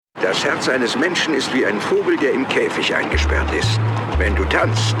Das Herz eines Menschen ist wie ein Vogel, der im Käfig eingesperrt ist. Wenn du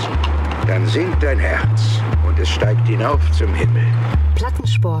tanzt, dann singt dein Herz und es steigt hinauf zum Himmel.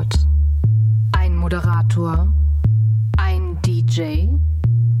 Plattensport. Ein Moderator, ein DJ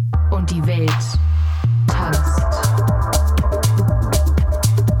und die Welt tanzt.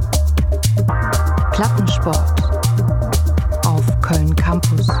 Plattensport auf Köln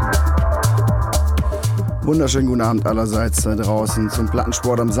Campus. Wunderschönen guten Abend allerseits da draußen zum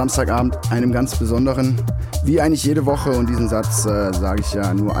Plattensport am Samstagabend, einem ganz besonderen, wie eigentlich jede Woche, und diesen Satz sage ich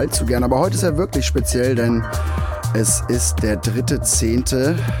ja nur allzu gern, aber heute ist er wirklich speziell, denn es ist der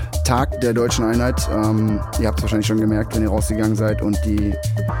 3.10. Tag der Deutschen Einheit. Ihr habt es wahrscheinlich schon gemerkt, wenn ihr rausgegangen seid und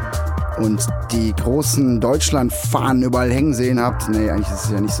die großen Deutschland-Fahnen überall hängen sehen habt. Nee, eigentlich ist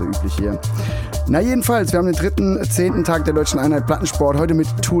es ja nicht so üblich hier. Na jedenfalls, wir haben den 3.10. Tag der Deutschen Einheit Plattensport, heute mit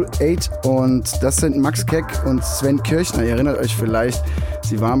TooL8, und das sind Max Keck und Sven Kirchner. Ihr erinnert euch vielleicht,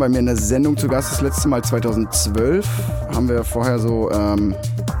 sie waren bei mir in der Sendung zu Gast, das letzte Mal 2012. Haben wir vorher so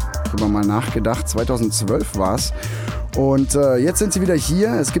drüber mal nachgedacht, 2012 war es. Und jetzt sind sie wieder hier.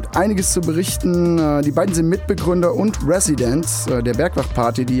 Es gibt einiges zu berichten. Die beiden sind Mitbegründer und Residents der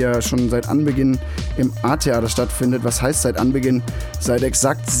Bergwacht-Party, die ja schon seit Anbeginn im A-Theater stattfindet. Was heißt seit Anbeginn? Seit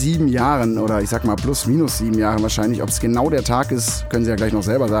exakt 7 Jahren, oder ich sag mal plus minus 7 Jahren wahrscheinlich. Ob es genau der Tag ist, können sie ja gleich noch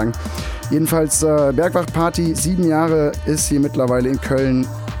selber sagen. Jedenfalls Bergwacht-Party, 7 Jahre, ist hier mittlerweile in Köln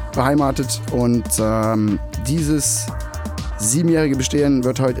beheimatet, und dieses 7-jährige Bestehen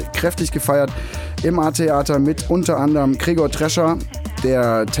wird heute kräftig gefeiert im A-Theater mit unter anderem Gregor Trescher,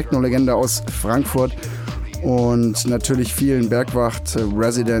 der Techno-Legende aus Frankfurt, und natürlich vielen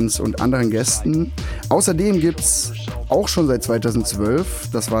Bergwacht-Residents und anderen Gästen. Außerdem gibt es auch schon seit 2012,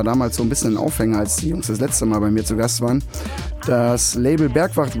 das war damals so ein bisschen ein Aufhänger, als die Jungs das letzte Mal bei mir zu Gast waren, das Label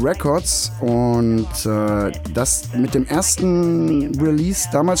Bergwacht Records, und das mit dem ersten Release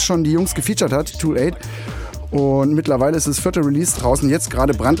damals schon die Jungs gefeatured hat, TooL8. Und mittlerweile ist das 4. Release draußen, jetzt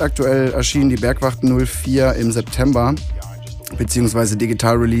gerade brandaktuell erschienen, die Bergwacht 04 im September, beziehungsweise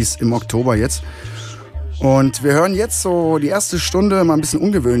Digital-Release im Oktober jetzt. Und wir hören jetzt so die erste Stunde, mal ein bisschen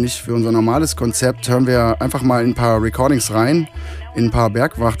ungewöhnlich für unser normales Konzept, hören wir einfach mal in ein paar Recordings rein, in ein paar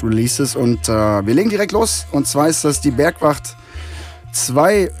Bergwacht-Releases, und wir legen direkt los. Und zwar ist das die Bergwacht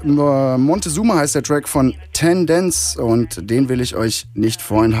 2, Montezuma heißt der Track von Tendence, und den will ich euch nicht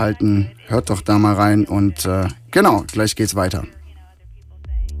vorenthalten. Hört doch da mal rein, und genau, gleich geht's weiter.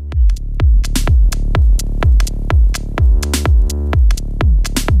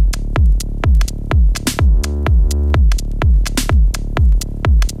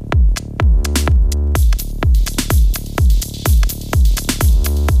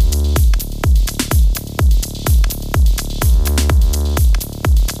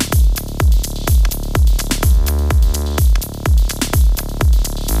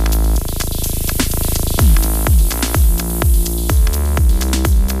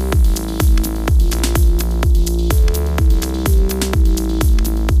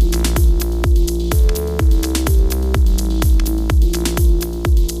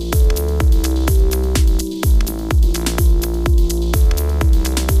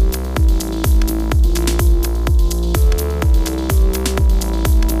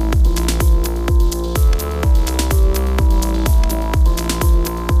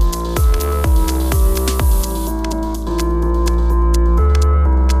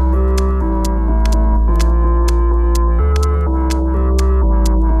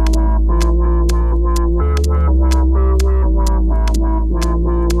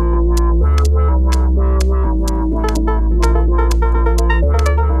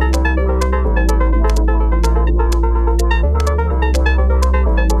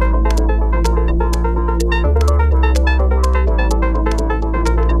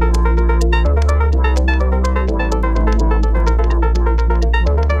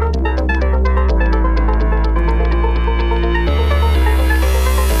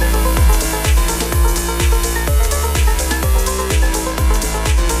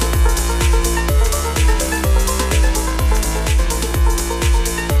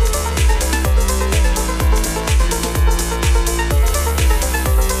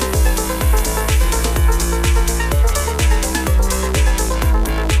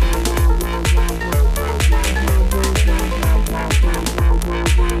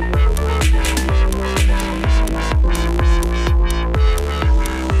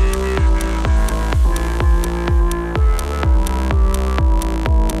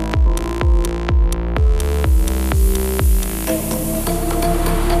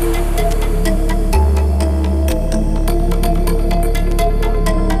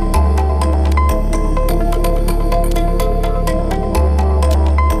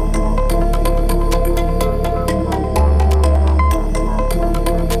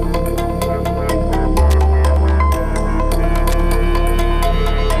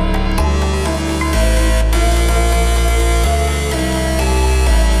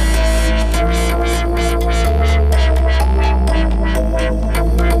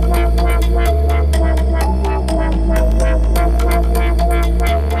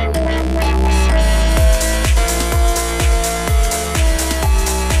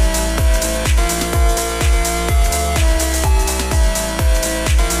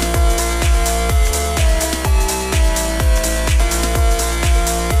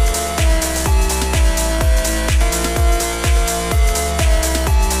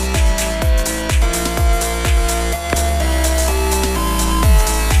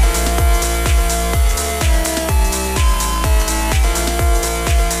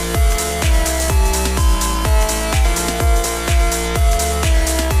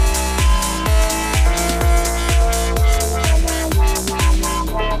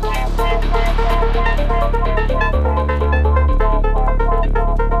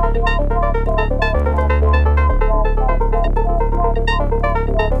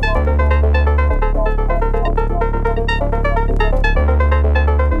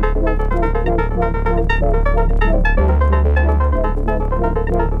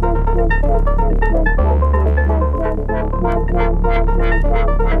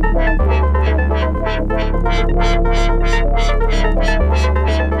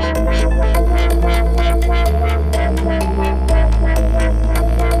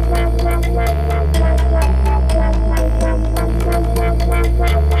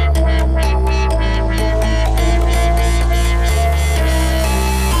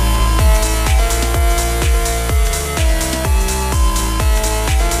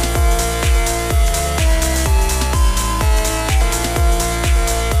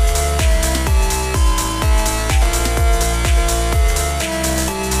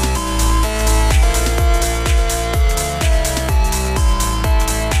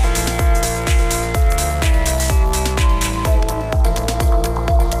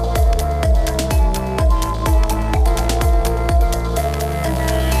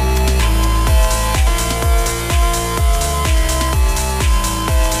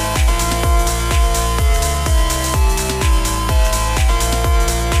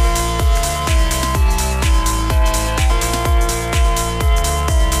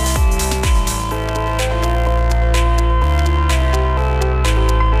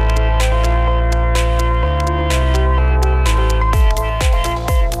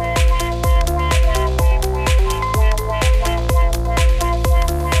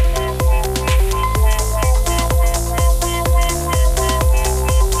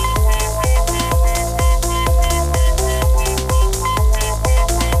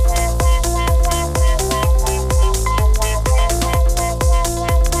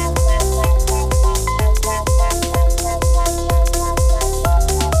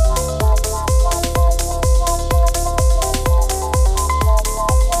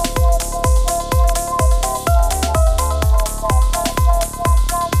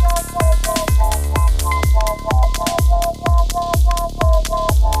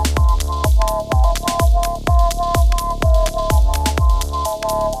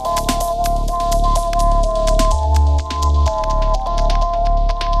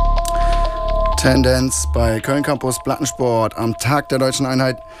 Tendenz bei Köln Campus Plattensport am Tag der Deutschen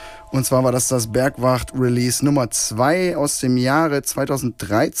Einheit. Und zwar war das Bergwacht Release Nummer 2 aus dem Jahre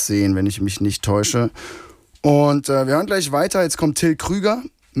 2013, wenn ich mich nicht täusche. Und wir hören gleich weiter. Jetzt kommt Till Krüger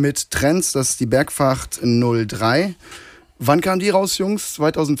mit Trends, das ist die Bergwacht 03. Wann kam die raus, Jungs?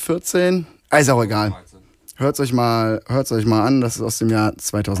 2014? Ist auch egal. Hört's euch mal an, das ist aus dem Jahr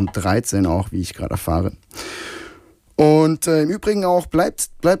 2013 auch, wie ich gerade erfahre. Und im Übrigen auch, bleibt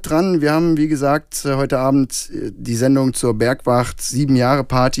dran. Wir haben, wie gesagt, heute Abend die Sendung zur Bergwacht 7 Jahre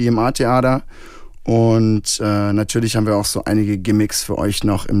Party im A-Theater. Und natürlich haben wir auch so einige Gimmicks für euch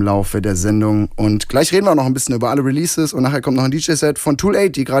noch im Laufe der Sendung. Und gleich reden wir auch noch ein bisschen über alle Releases. Und nachher kommt noch ein DJ-Set von TooL8,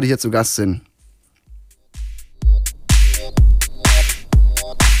 die gerade hier zu Gast sind.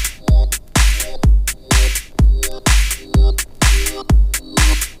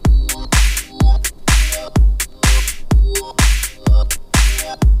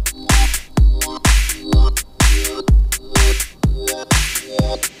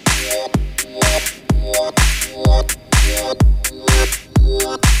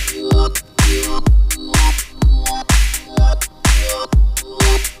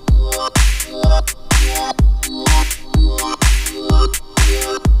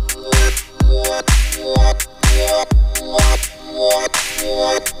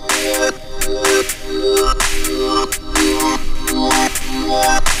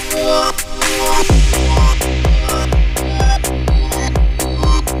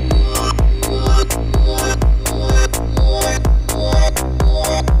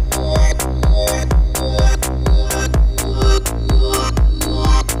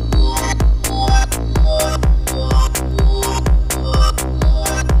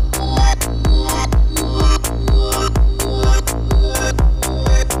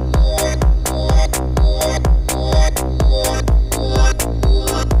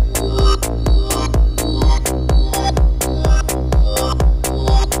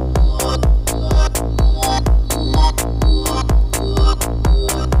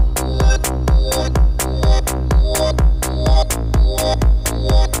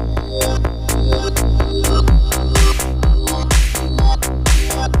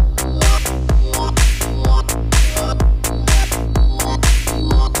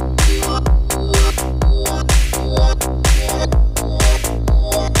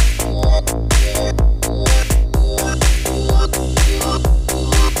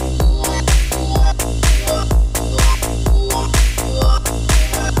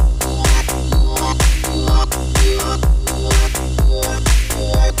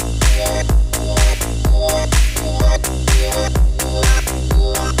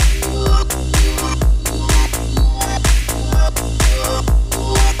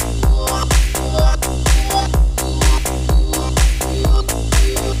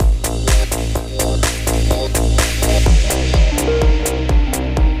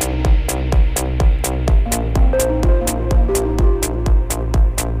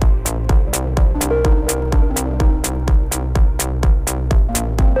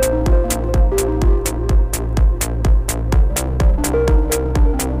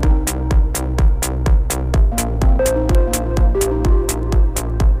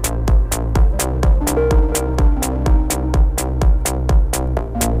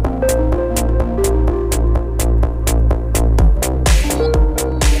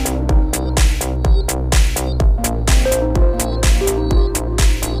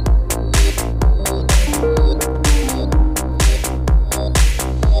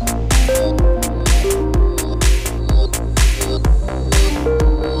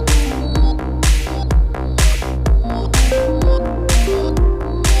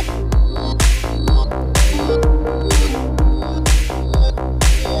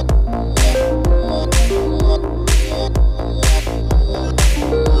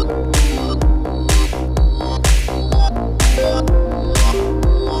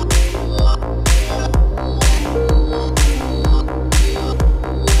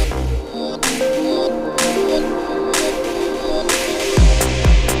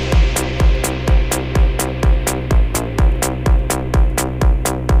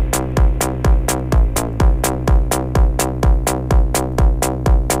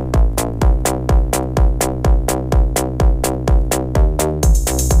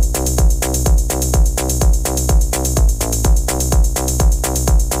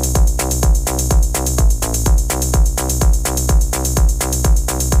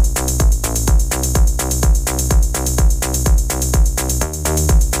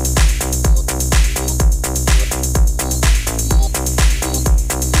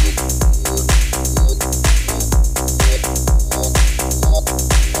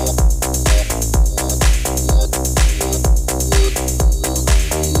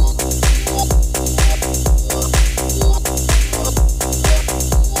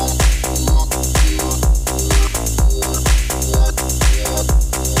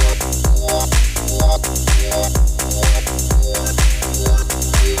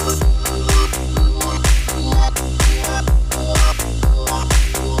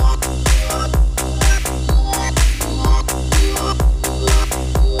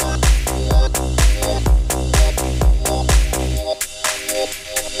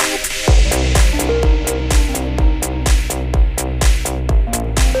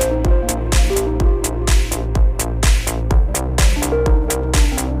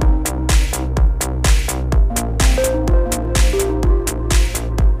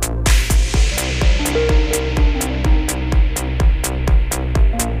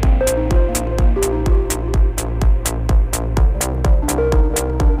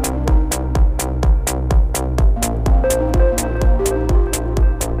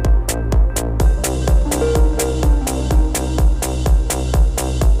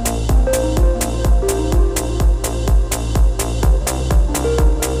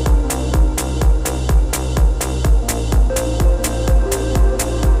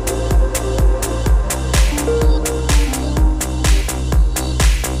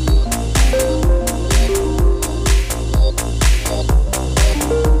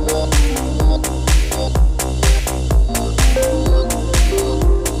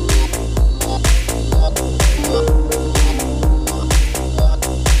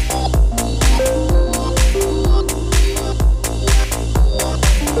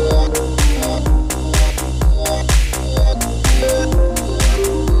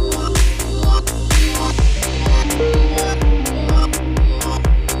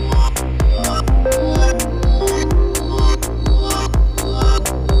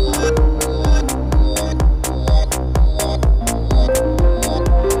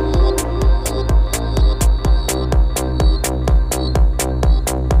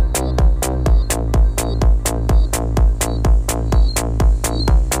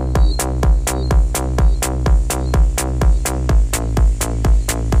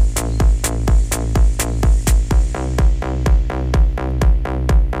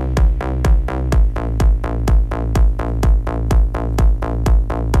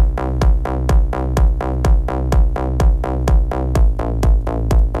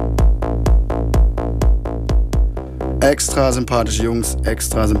 extra sympathische Jungs,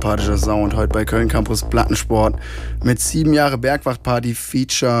 extra sympathischer Sound. Heute bei Köln Campus Plattensport mit 7 Jahre Bergwacht Party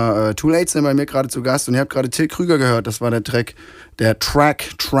Feature. TooL8 sind bei mir gerade zu Gast und ihr habt gerade Till Krüger gehört. Das war der Track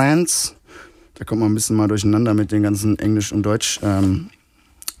Trance. Da kommt man ein bisschen mal durcheinander mit den ganzen Englisch- und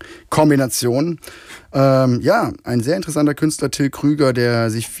Deutsch-Kombinationen. Ein sehr interessanter Künstler, Till Krüger, der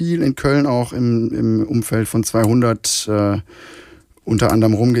sich viel in Köln auch im Umfeld von 200 unter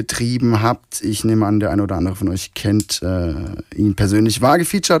anderem rumgetrieben habt. Ich nehme an, der eine oder andere von euch kennt ihn persönlich. War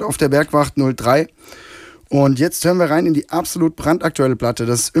gefeatured auf der Bergwacht 03. Und jetzt hören wir rein in die absolut brandaktuelle Platte.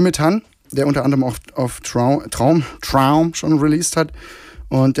 Das ist Ümit Han, der unter anderem auch auf Traum schon released hat.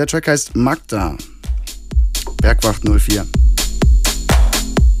 Und der Track heißt Magda. Bergwacht 04.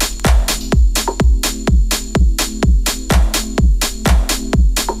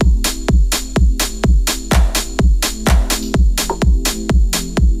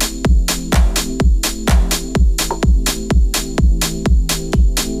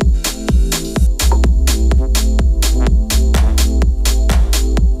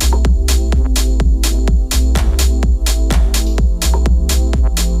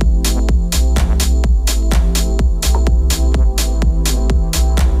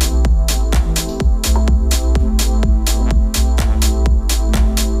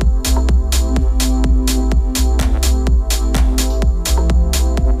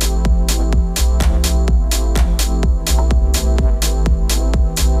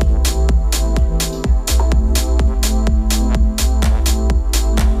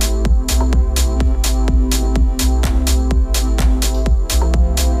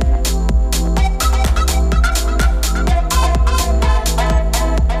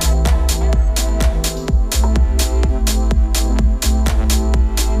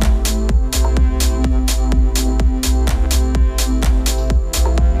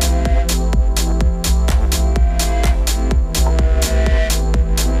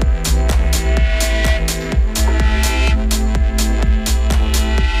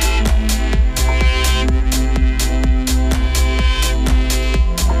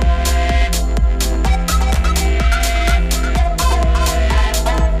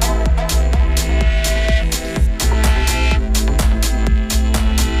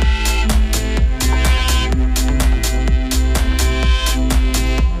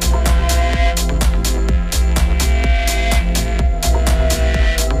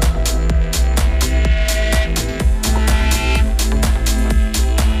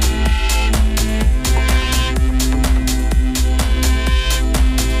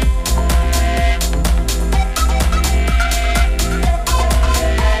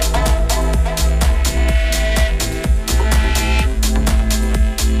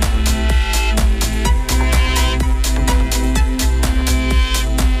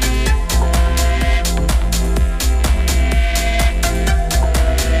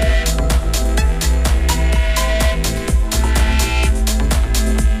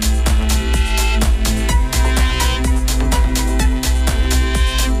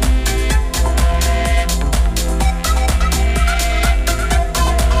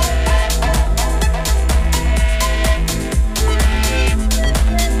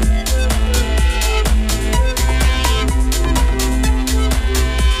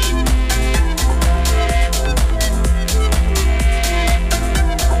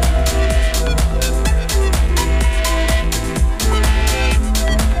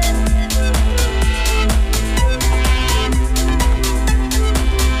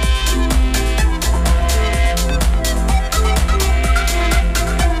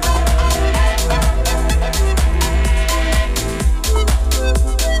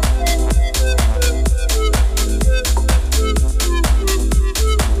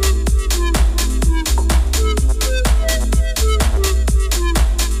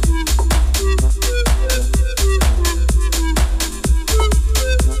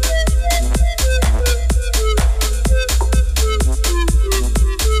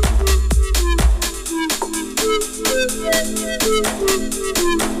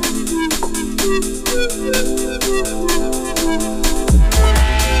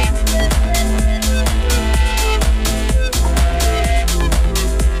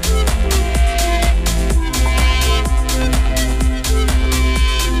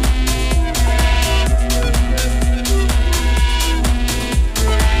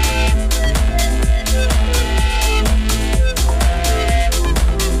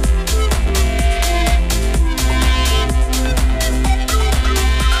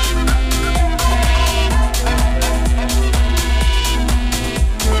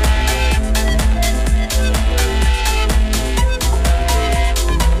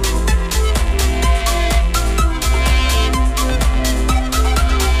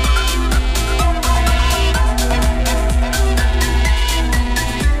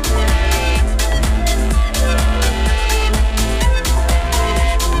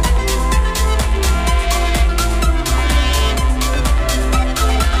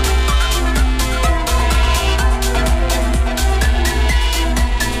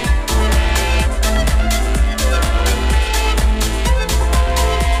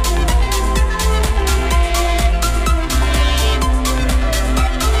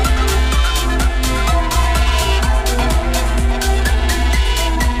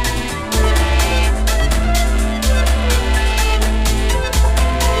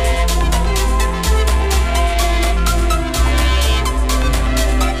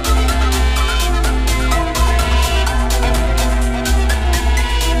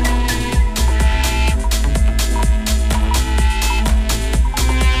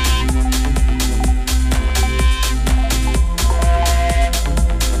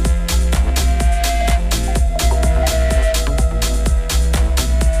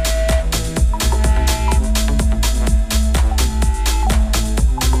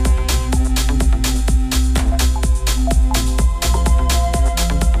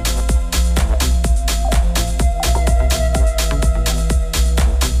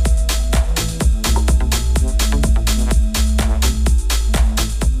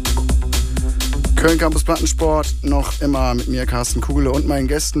 Köln Campus Plattensport, noch immer mit mir, Carsten Kugele, und meinen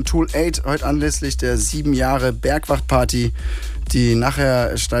Gästen TooL8, heute anlässlich der 7 Jahre Bergwacht-Party, die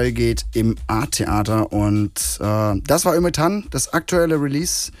nachher steil geht im A-Theater. Und das war Ömetan, das aktuelle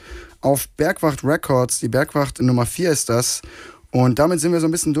Release auf Bergwacht Records. Die Bergwacht Nummer 4 ist das. Und damit sind wir so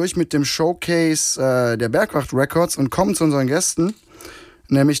ein bisschen durch mit dem Showcase der Bergwacht Records und kommen zu unseren Gästen,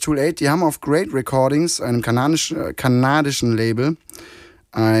 nämlich TooL8. Die haben auf Great Recordings, einem kanadischen Label,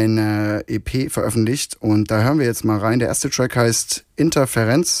 eine EP veröffentlicht, und da hören wir jetzt mal rein. Der erste Track heißt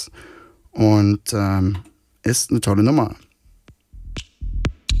Interferenz und ist eine tolle Nummer.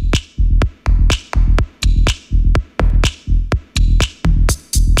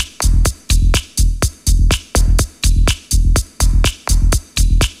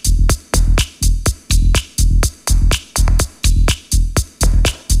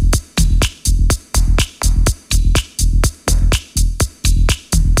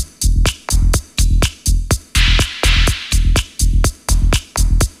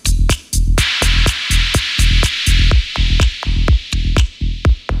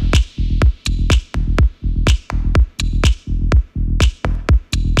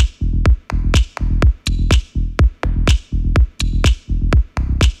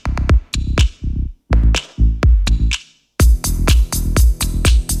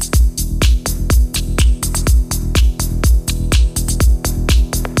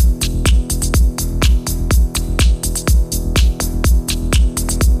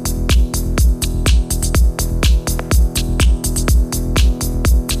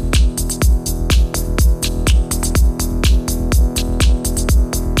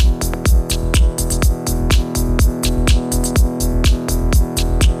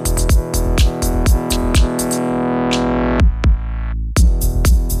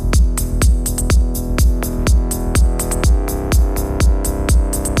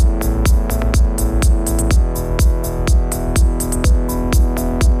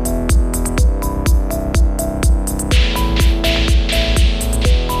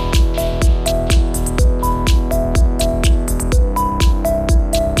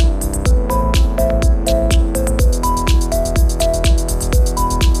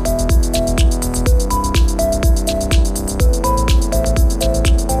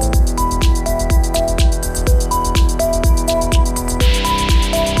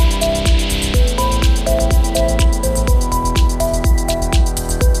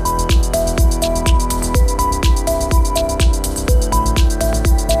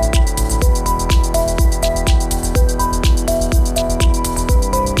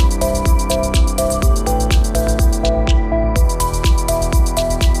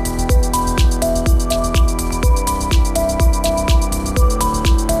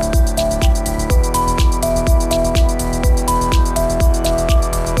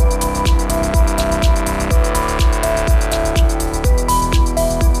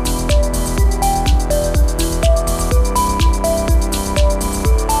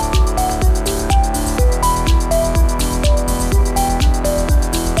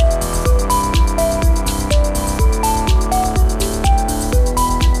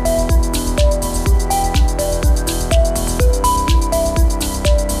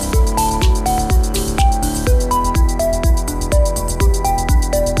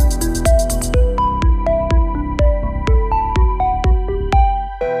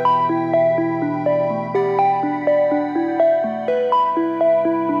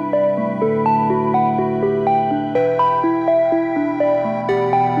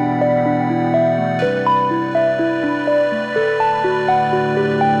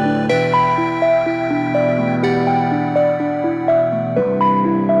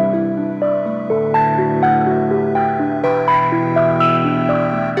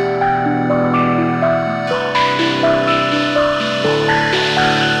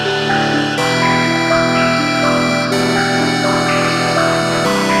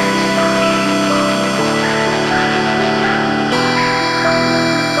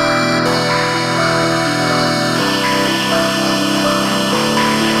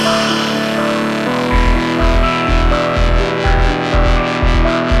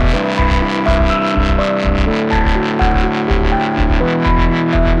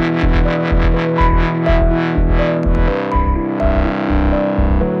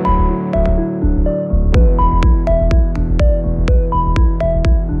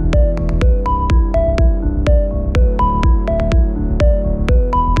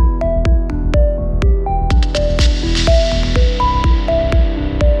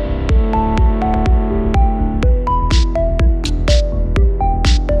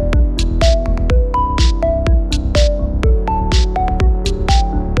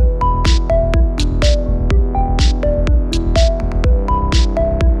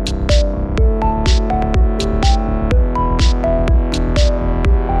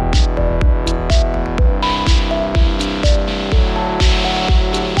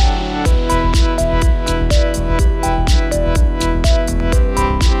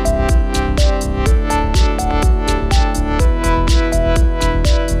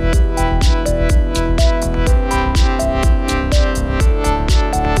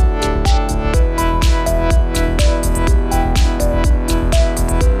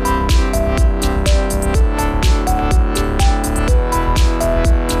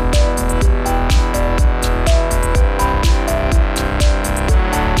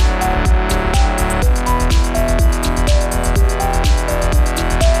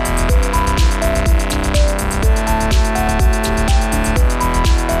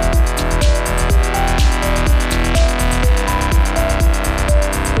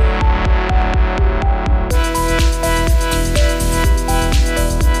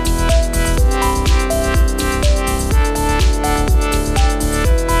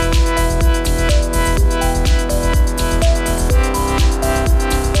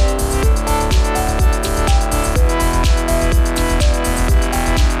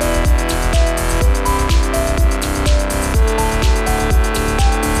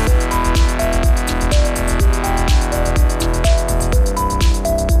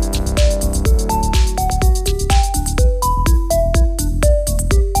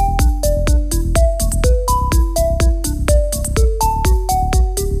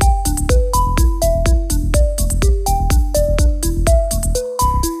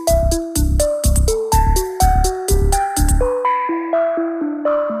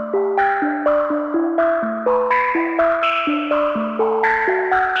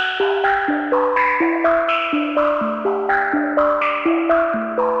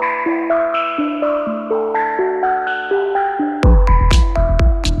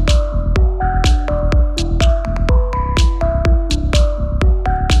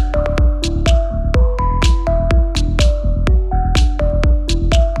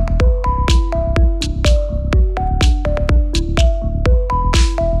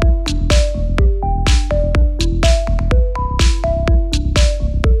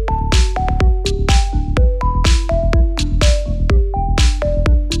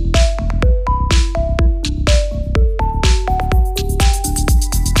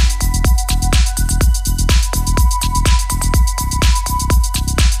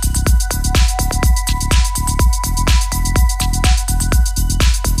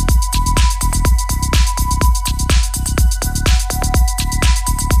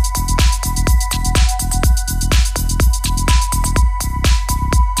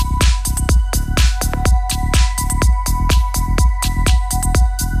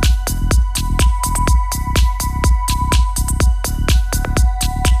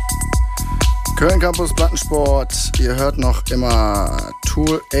 Köln Campus Plattensport, ihr hört noch immer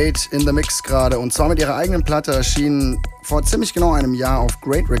TooL8 in the Mix gerade und zwar mit ihrer eigenen Platte erschienen vor ziemlich genau einem Jahr auf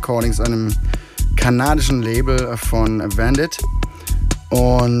Great Recordings, einem kanadischen Label von Vandit.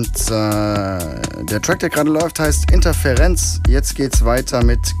 Und der Track, der gerade läuft, heißt Interferenz. Jetzt geht's weiter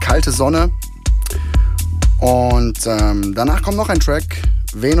mit Kalte Sonne und danach kommt noch ein Track,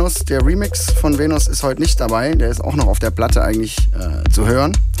 Venus. Der Remix von Venus ist heute nicht dabei, der ist auch noch auf der Platte eigentlich zu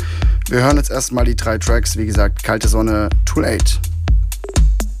hören. Wir hören jetzt erstmal die 3 Tracks, wie gesagt, Kalte Sonne, TooL8.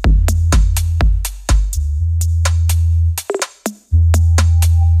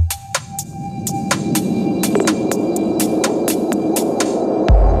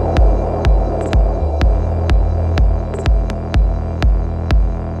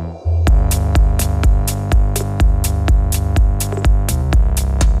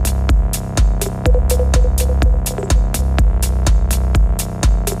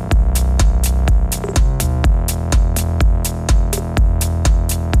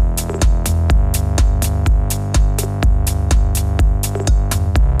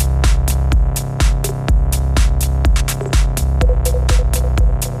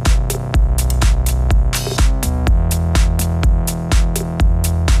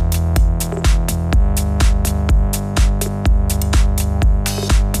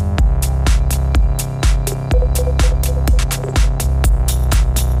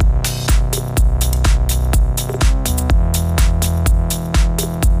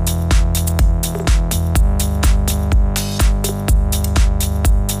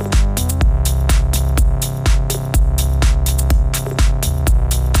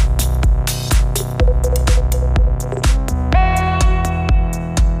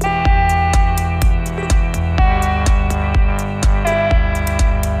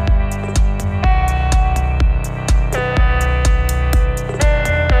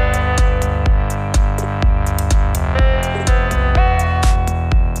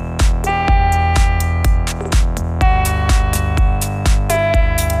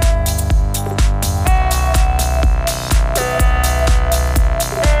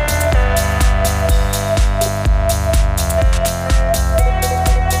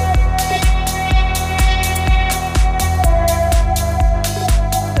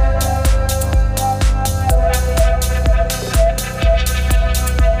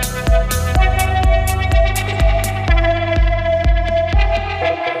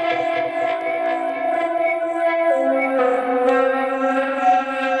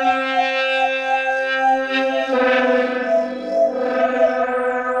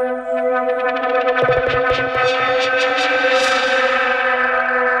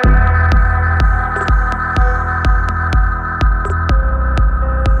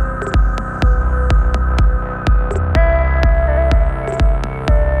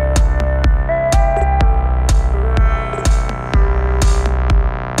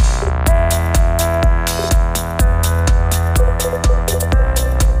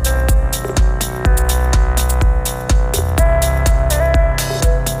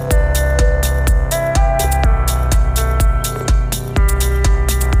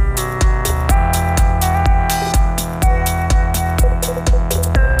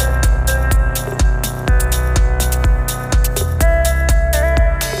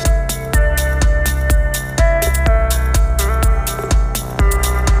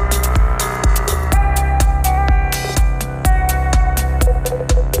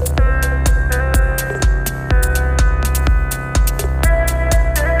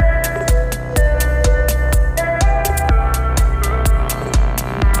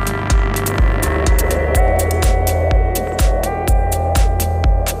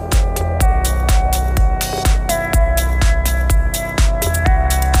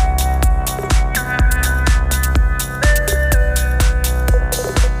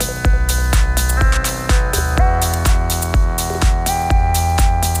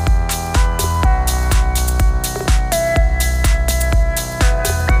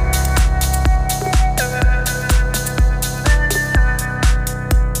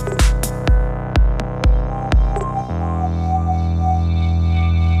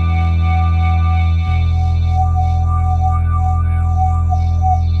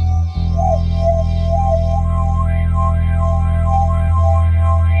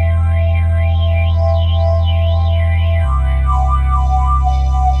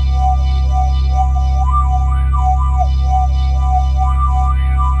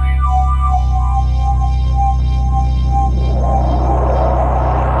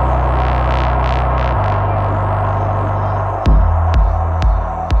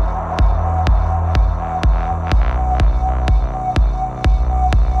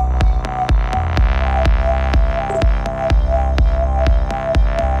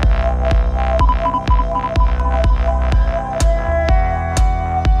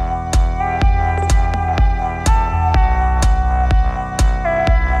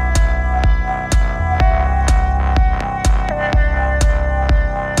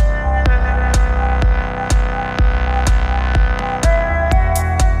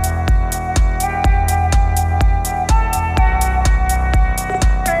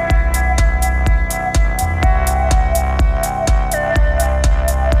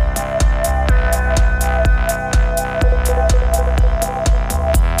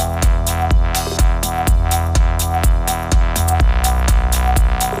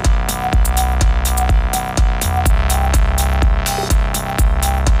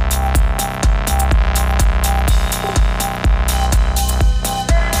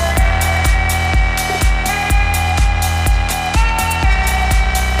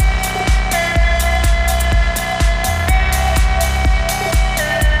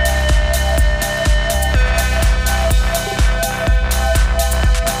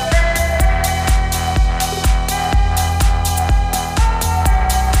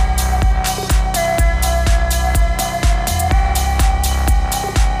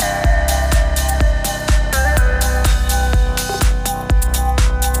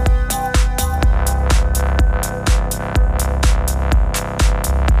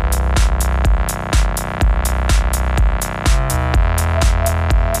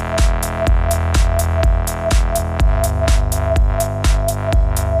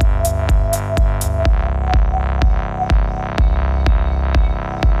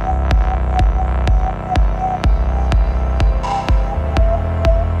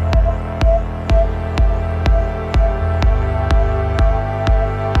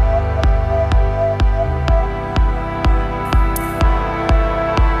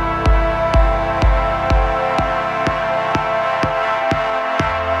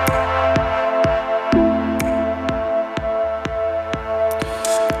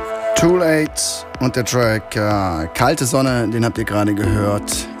 Und der Track Kalte Sonne, den habt ihr gerade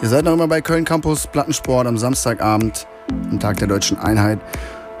gehört. Ihr seid noch immer bei Köln Campus Plattensport am Samstagabend, am Tag der Deutschen Einheit.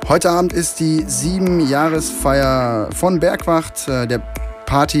 Heute Abend ist die 7-Jahresfeier von Bergwacht, der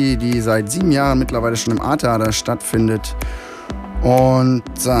Party, die seit 7 Jahren mittlerweile schon im Art-Theater stattfindet. Und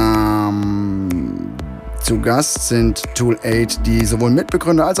zu Gast sind TooL8, die sowohl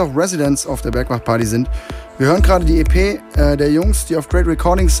Mitbegründer als auch Residents auf der Bergwacht-Party sind. Wir hören gerade die EP der Jungs, die auf Great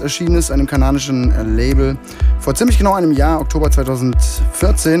Recordings erschienen ist, einem kanadischen Label, vor ziemlich genau einem Jahr, Oktober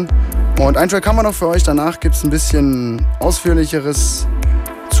 2014. Und einen Track haben wir noch für euch. Danach gibt es ein bisschen Ausführlicheres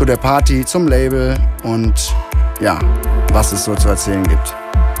zu der Party, zum Label und ja, was es so zu erzählen gibt.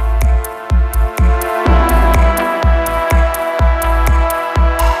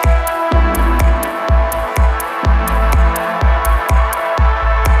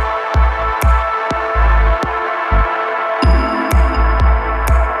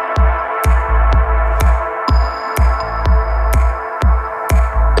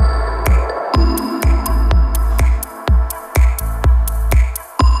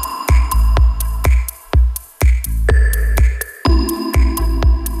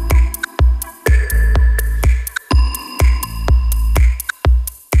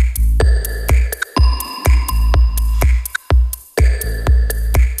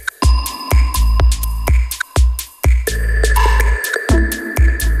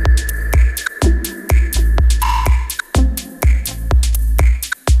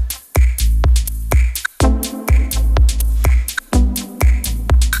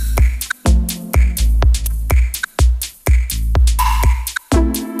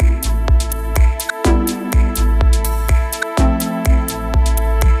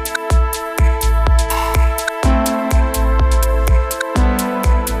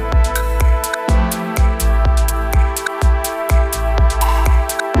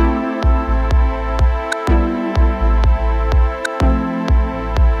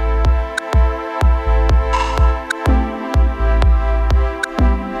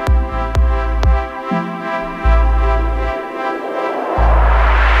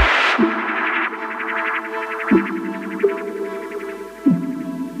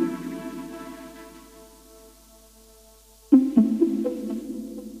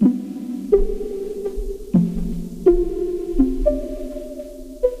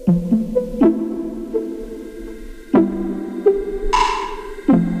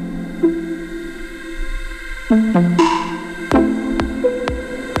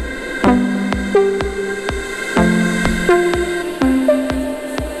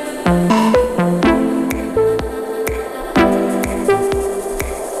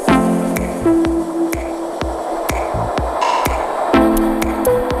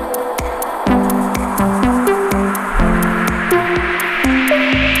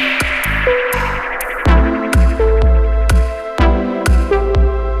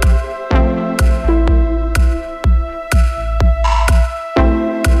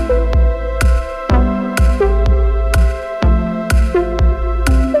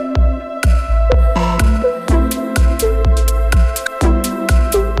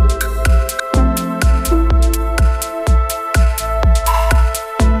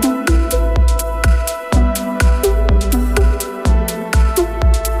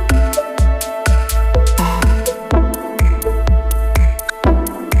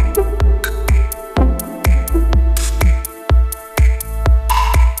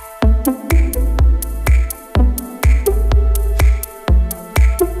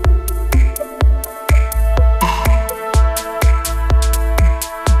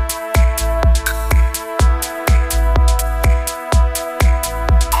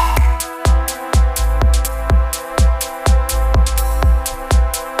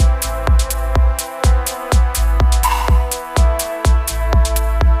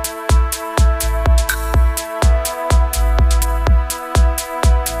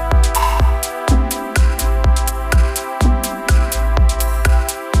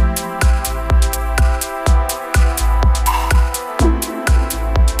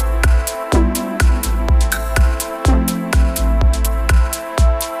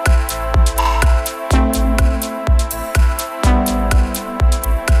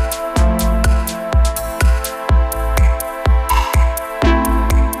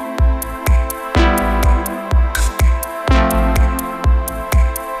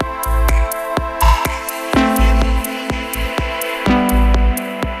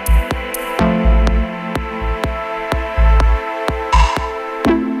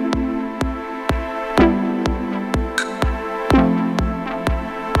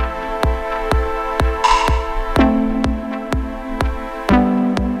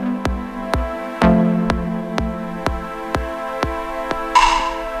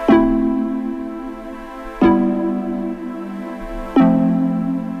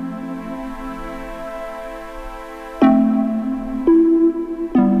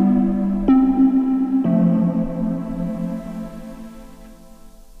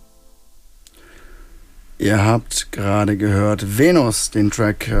 Ihr habt gerade gehört Venus, den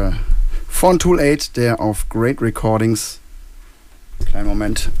Track von TooL8, der auf Great Recordings, kleinen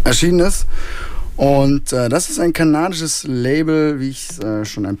Moment, erschienen ist. Und das ist ein kanadisches Label, wie ich es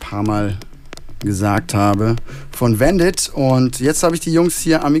schon ein paar Mal gesagt habe, von Vandit. Und jetzt habe ich die Jungs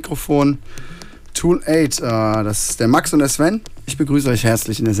hier am Mikrofon, TooL8, das ist der Max und der Sven. Ich begrüße euch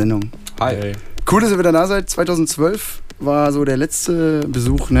herzlich in der Sendung. Hi. Cool, dass ihr wieder da seid. 2012 war so der letzte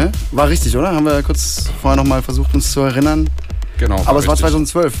Besuch, ne? War richtig, oder? Haben wir kurz vorher nochmal versucht, uns zu erinnern. Genau. Aber es war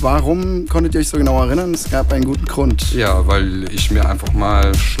 2012. Warum konntet ihr euch so genau erinnern? Es gab einen guten Grund. Ja, weil ich mir einfach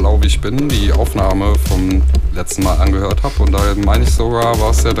mal, schlau wie ich bin, die Aufnahme vom letzten Mal angehört habe. Und da meine ich sogar, war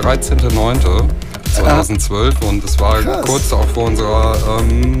es der 13.09.2012. Und es war krass. Kurz auch vor unserer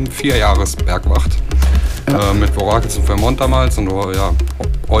 4-Jahres-Bergwacht. Mit Vorakels und Vermont damals. Und ja,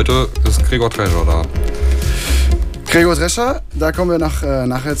 heute ist Gregor Treasure da. Gregor Drescher, da kommen wir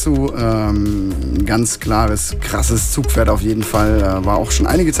nachher zu. Ganz klares, krasses Zugpferd auf jeden Fall. War auch schon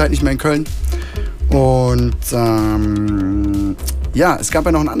einige Zeit nicht mehr in Köln. Und ja, es gab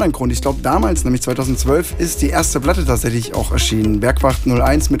ja noch einen anderen Grund. Ich glaube, damals, nämlich 2012, ist die erste Platte tatsächlich auch erschienen. Bergwacht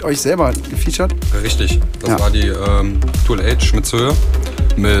 01 mit euch selber gefeatured. Richtig, das war die TooL8 Schmitzhöhe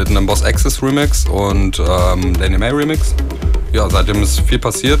mit einem Boss Access Remix und Danny May Remix. Ja, seitdem ist viel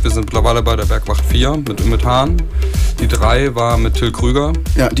passiert. Wir sind mittlerweile bei der Bergwacht 4 mit Hahn. Die 3 war mit Till Krüger.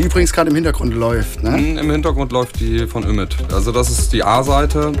 Ja, die übrigens gerade im Hintergrund läuft, ne? Im Hintergrund läuft die von Ümit. Also das ist die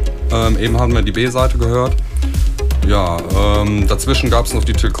A-Seite. Eben haben wir die B-Seite gehört. Ja, dazwischen gab es noch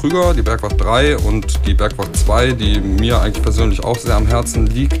die Till Krüger, die Bergwacht 3 und die Bergwacht 2, die mir eigentlich persönlich auch sehr am Herzen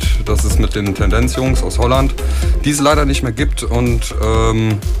liegt. Das ist mit den Tendenzjungs aus Holland, die es leider nicht mehr gibt. Und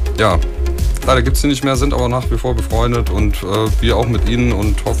ja, leider gibt es sie nicht mehr, sind aber nach wie vor befreundet und wir auch mit ihnen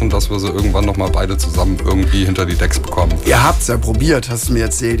und hoffen, dass wir sie irgendwann nochmal beide zusammen irgendwie hinter die Decks bekommen. Ihr habt es ja probiert, hast du mir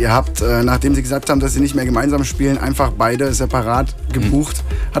erzählt. Ihr habt, nachdem sie gesagt haben, dass sie nicht mehr gemeinsam spielen, einfach beide separat gebucht.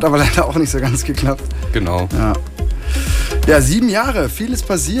 Hat aber leider auch nicht so ganz geklappt. Genau. Ja, 7 Jahre, vieles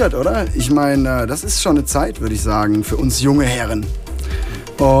passiert, oder? Ich meine, das ist schon eine Zeit, würde ich sagen, für uns junge Herren.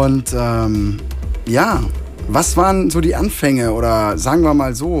 Und ja, was waren so die Anfänge oder sagen wir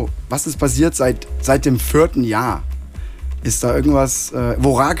mal so, was ist passiert seit dem 4. Jahr? Ist da irgendwas,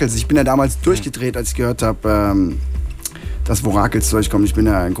 Vorakels, ich bin ja damals durchgedreht, als ich gehört habe, dass Vorakels durchkommt. Ich bin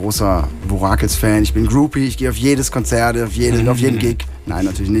ja ein großer Vorakels-Fan, ich bin Groupie, ich gehe auf jedes Konzert, auf jeden Gig. Nein,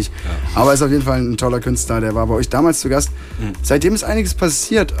 natürlich nicht. Ja. Aber ist auf jeden Fall ein toller Künstler, der war bei euch damals zu Gast. Seitdem ist einiges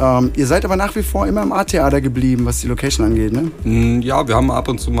passiert. Ihr seid aber nach wie vor immer im Art-Theater geblieben, was die Location angeht, ne? Ja, wir haben ab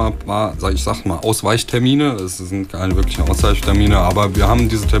und zu mal, ich sag mal, Ausweichtermine. Es sind keine wirklichen Ausweichtermine, aber wir haben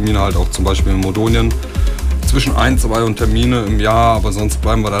diese Termine halt auch zum Beispiel in Modonien. Zwischen 1, 2 und Termine im Jahr, aber sonst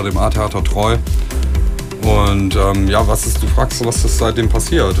bleiben wir da dem Art-Theater treu. Und ja, du fragst, was ist seitdem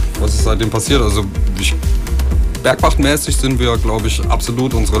passiert? Also Bergwachtmäßig sind wir, glaube ich,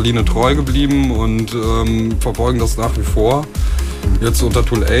 absolut unserer Linie treu geblieben und verfolgen das nach wie vor. Jetzt unter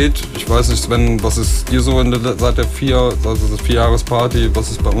TooL8, ich weiß nicht, Sven, was ist dir so seit der 4-Jahres-Party, was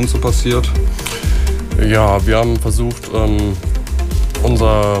ist bei uns so passiert? Ja, wir haben versucht, uns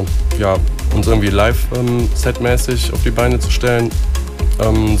irgendwie live-setmäßig auf die Beine zu stellen.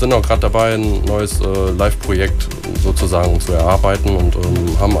 Sind auch gerade dabei, ein neues Live-Projekt sozusagen zu erarbeiten und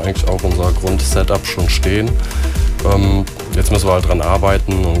haben eigentlich auch unser Grundsetup schon stehen. Jetzt müssen wir halt dran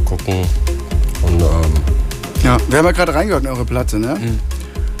arbeiten und gucken. Und, ja, wir haben ja gerade reingehört in eure Platte, ne?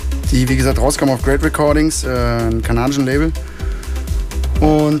 Die, wie gesagt, rauskam auf Great Recordings, ein kanadischen Label.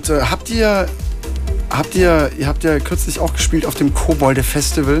 Und ihr habt ja kürzlich auch gespielt auf dem Kobolde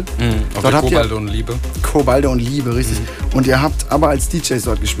Festival. Auf der Kobolde und Liebe. Kobolde und Liebe, richtig. Und ihr habt aber als DJs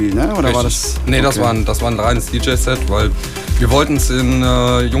dort gespielt, ne? Oder richtig. War das? Nee, okay. das war ein reines DJ-Set, weil wir wollten es den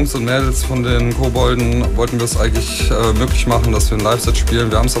Jungs und Mädels von den Kobolden, wollten wir es eigentlich möglich machen, dass wir ein Live-Set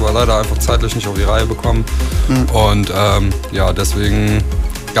spielen. Wir haben es aber leider einfach zeitlich nicht auf die Reihe bekommen. Und ja, deswegen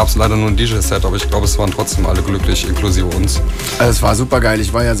gab es leider nur ein DJ-Set, aber ich glaube, es waren trotzdem alle glücklich, inklusive uns. Also es war super geil,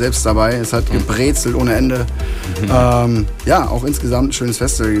 ich war ja selbst dabei, es hat gebrezelt ohne Ende. Ja, auch insgesamt ein schönes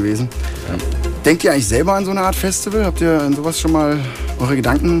Festival gewesen. Ja. Denkt ihr eigentlich selber an so eine Art Festival? Habt ihr an sowas schon mal eure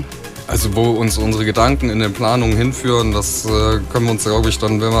Gedanken? Also wo uns unsere Gedanken in den Planungen hinführen, das können wir uns, glaube ich,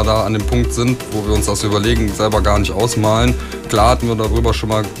 dann, wenn wir da an dem Punkt sind, wo wir uns das überlegen, selber gar nicht ausmalen. Klar hatten wir darüber schon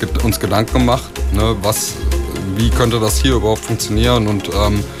mal uns Gedanken gemacht, ne, wie könnte das hier überhaupt funktionieren und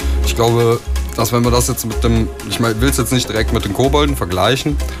ich glaube, dass wenn wir das jetzt ich will es jetzt nicht direkt mit den Kobolden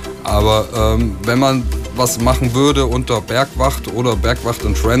vergleichen, aber wenn man was machen würde unter Bergwacht oder Bergwacht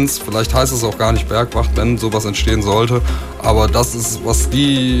in Trends. Vielleicht heißt es auch gar nicht Bergwacht, wenn sowas entstehen sollte. Aber das ist, was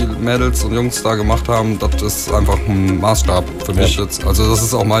die Mädels und Jungs da gemacht haben, das ist einfach ein Maßstab für mich jetzt. Also das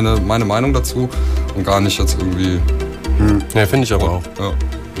ist auch meine Meinung dazu und gar nicht jetzt irgendwie... Ja, finde ich aber auch. Ja.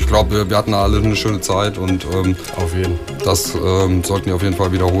 Ich glaube, wir hatten alle eine schöne Zeit und auf jeden. Das sollten die auf jeden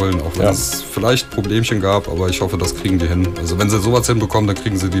Fall wiederholen, auch wenn es vielleicht Problemchen gab, aber ich hoffe, das kriegen die hin. Also wenn sie sowas hinbekommen, dann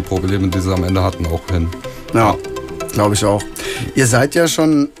kriegen sie die Probleme, die sie am Ende hatten, auch hin. Ja, glaube ich auch. Ihr seid ja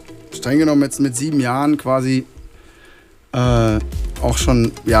schon streng genommen jetzt mit 7 Jahren quasi auch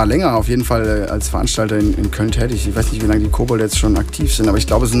schon länger auf jeden Fall als Veranstalter in Köln tätig. Ich weiß nicht, wie lange die Kobold jetzt schon aktiv sind, aber ich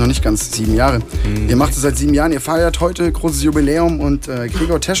glaube, es sind noch nicht ganz 7 Jahre. Ihr macht es seit 7 Jahren, ihr feiert heute großes Jubiläum und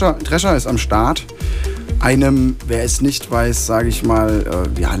Gregor Drescher ist am Start. Einem, wer es nicht weiß, sage ich mal,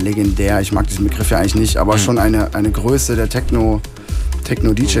 legendär, ich mag diesen Begriff ja eigentlich nicht, aber schon eine Größe der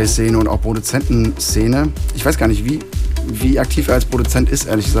Techno-DJ-Szene und auch Produzentenszene. Ich weiß gar nicht, wie aktiv er als Produzent ist,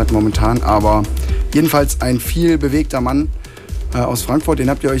 ehrlich gesagt, momentan, aber jedenfalls ein viel bewegter Mann aus Frankfurt. Den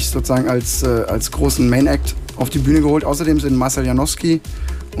habt ihr euch sozusagen als großen Main-Act auf die Bühne geholt. Außerdem sind Marcel Janowski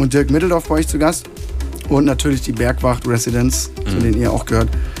und Dirk Mitteldorf bei euch zu Gast. Und natürlich die Bergwacht Residents, zu denen ihr auch gehört.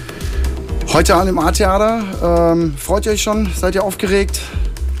 Heute Abend im A-Theater. Freut ihr euch schon? Seid ihr aufgeregt?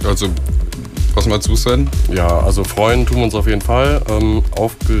 Also, was meinst du, Sven? Ja, also freuen tun wir uns auf jeden Fall.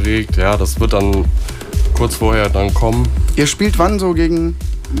 Aufgeregt, ja, das wird dann kurz vorher dann kommen. Ihr spielt wann so gegen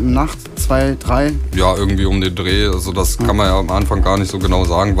Nacht 2, 3? Ja, irgendwie um den Dreh. Also das kann man ja am Anfang gar nicht so genau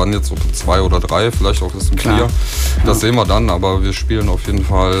sagen, wann jetzt, ob 2 oder 3, vielleicht auch ist ein Clear. Das sehen wir dann, aber wir spielen auf jeden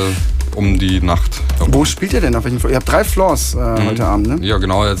Fall um die Nacht. Wo spielt ihr denn auf welchen Floor? Ihr habt 3 Floors heute Abend, ne? Ja,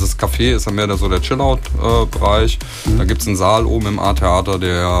 genau. Also das Café ist ja mehr so der Chill-Out-Bereich. Da gibt es einen Saal oben im A-Theater,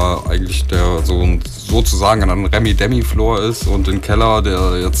 der eigentlich sozusagen ein Remi-Demi-Floor ist und den Keller,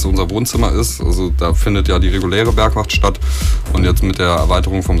 der jetzt unser Wohnzimmer ist. Also da findet ja die reguläre Bergwacht statt. Und jetzt mit der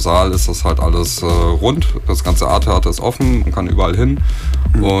Erweiterung vom Saal ist das halt alles rund. Das ganze A-Theater ist offen, man kann überall hin.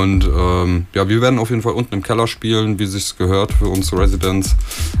 Und wir werden auf jeden Fall unten im Keller spielen, wie sich's gehört für uns Residents.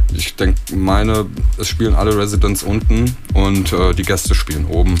 Ich meine, es spielen alle Residents unten und die Gäste spielen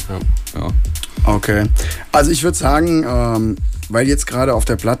oben. Ja. Okay. Also ich würde sagen, weil jetzt gerade auf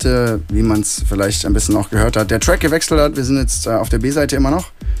der Platte, wie man es vielleicht ein bisschen auch gehört hat, der Track gewechselt hat. Wir sind jetzt auf der B-Seite immer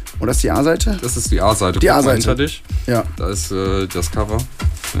noch. Oder ist die A-Seite? Das ist die A-Seite. Die A-Seite. Hinter dich. Ja. Da ist das Cover.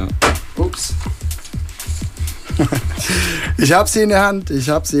 Ja. Ups. Ich hab sie in der Hand.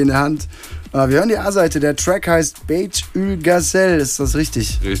 Wir hören die A-Seite. Der Track heißt Beige Ül Gazelle. Ist das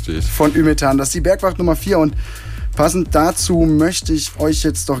richtig? Richtig. Von Ümetan. Das ist die Bergwacht Nummer 4 und passend dazu möchte ich euch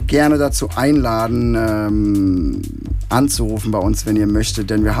jetzt doch gerne dazu einladen, anzurufen bei uns, wenn ihr möchtet.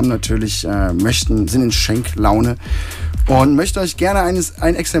 Denn wir haben natürlich, sind in Schenklaune und möchte euch gerne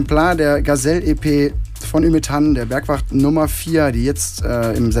ein Exemplar der Gazelle-EP von Ümetan, der Bergwacht Nummer 4, die jetzt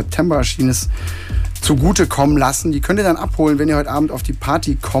im September erschienen ist, zugutekommen lassen. Die könnt ihr dann abholen, wenn ihr heute Abend auf die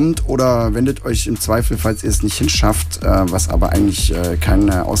Party kommt oder wendet euch im Zweifel, falls ihr es nicht hinschafft, was aber eigentlich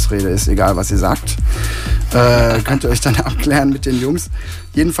keine Ausrede ist, egal was ihr sagt. Könnt ihr euch dann abklären mit den Jungs.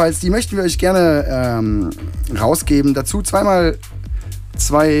 Jedenfalls, die möchten wir euch gerne rausgeben. Dazu 2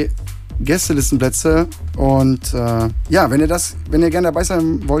 Gästelistenplätze und wenn ihr gerne dabei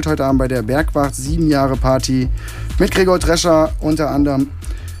sein wollt heute Abend bei der Bergwacht 7 Jahre Party mit Gregor Drescher unter anderem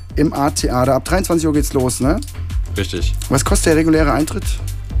im A-Theater. Ab 23 Uhr geht's los, ne? Richtig. Was kostet der reguläre Eintritt?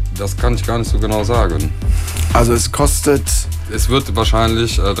 Das kann ich gar nicht so genau sagen. Also es kostet... Es wird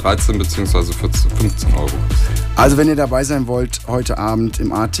wahrscheinlich 13 bzw. 15 Euro. Also wenn ihr dabei sein wollt heute Abend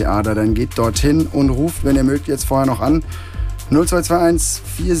im A-Theater, dann geht dorthin und ruft, wenn ihr mögt, jetzt vorher noch an. 0221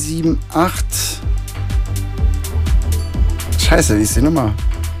 478... Scheiße, wie ist die Nummer?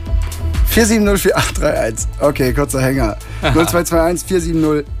 4704831. Okay, kurzer Hänger. 0221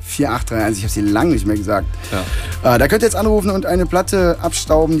 4704831. Ich habe sie lange nicht mehr gesagt. Ja. Da könnt ihr jetzt anrufen und eine Platte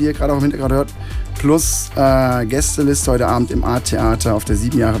abstauben, die ihr gerade auch im Hintergrund hört. Plus Gästeliste heute Abend im A-Theater auf der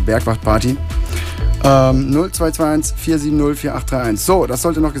 7 Jahre Bergwacht-Party. 0221 4704831. So, das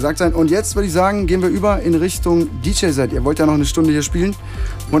sollte noch gesagt sein. Und jetzt würde ich sagen, gehen wir über in Richtung DJ-Set. Ihr wollt ja noch eine Stunde hier spielen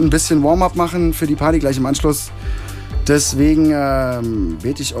und ein bisschen Warm-up machen für die Party gleich im Anschluss. Deswegen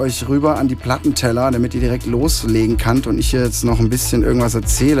bete ich euch rüber an die Plattenteller, damit ihr direkt loslegen könnt und ich jetzt noch ein bisschen irgendwas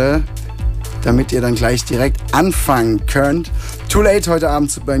erzähle, damit ihr dann gleich direkt anfangen könnt. TooL8 heute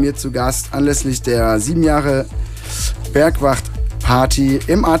Abend bei mir zu Gast, anlässlich der 7 Jahre Bergwacht-Party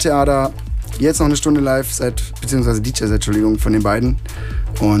im A-Theater. Jetzt noch eine Stunde Live-Set, beziehungsweise DJ-Set, Entschuldigung, von den beiden.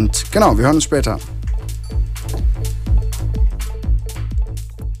 Und genau, wir hören uns später.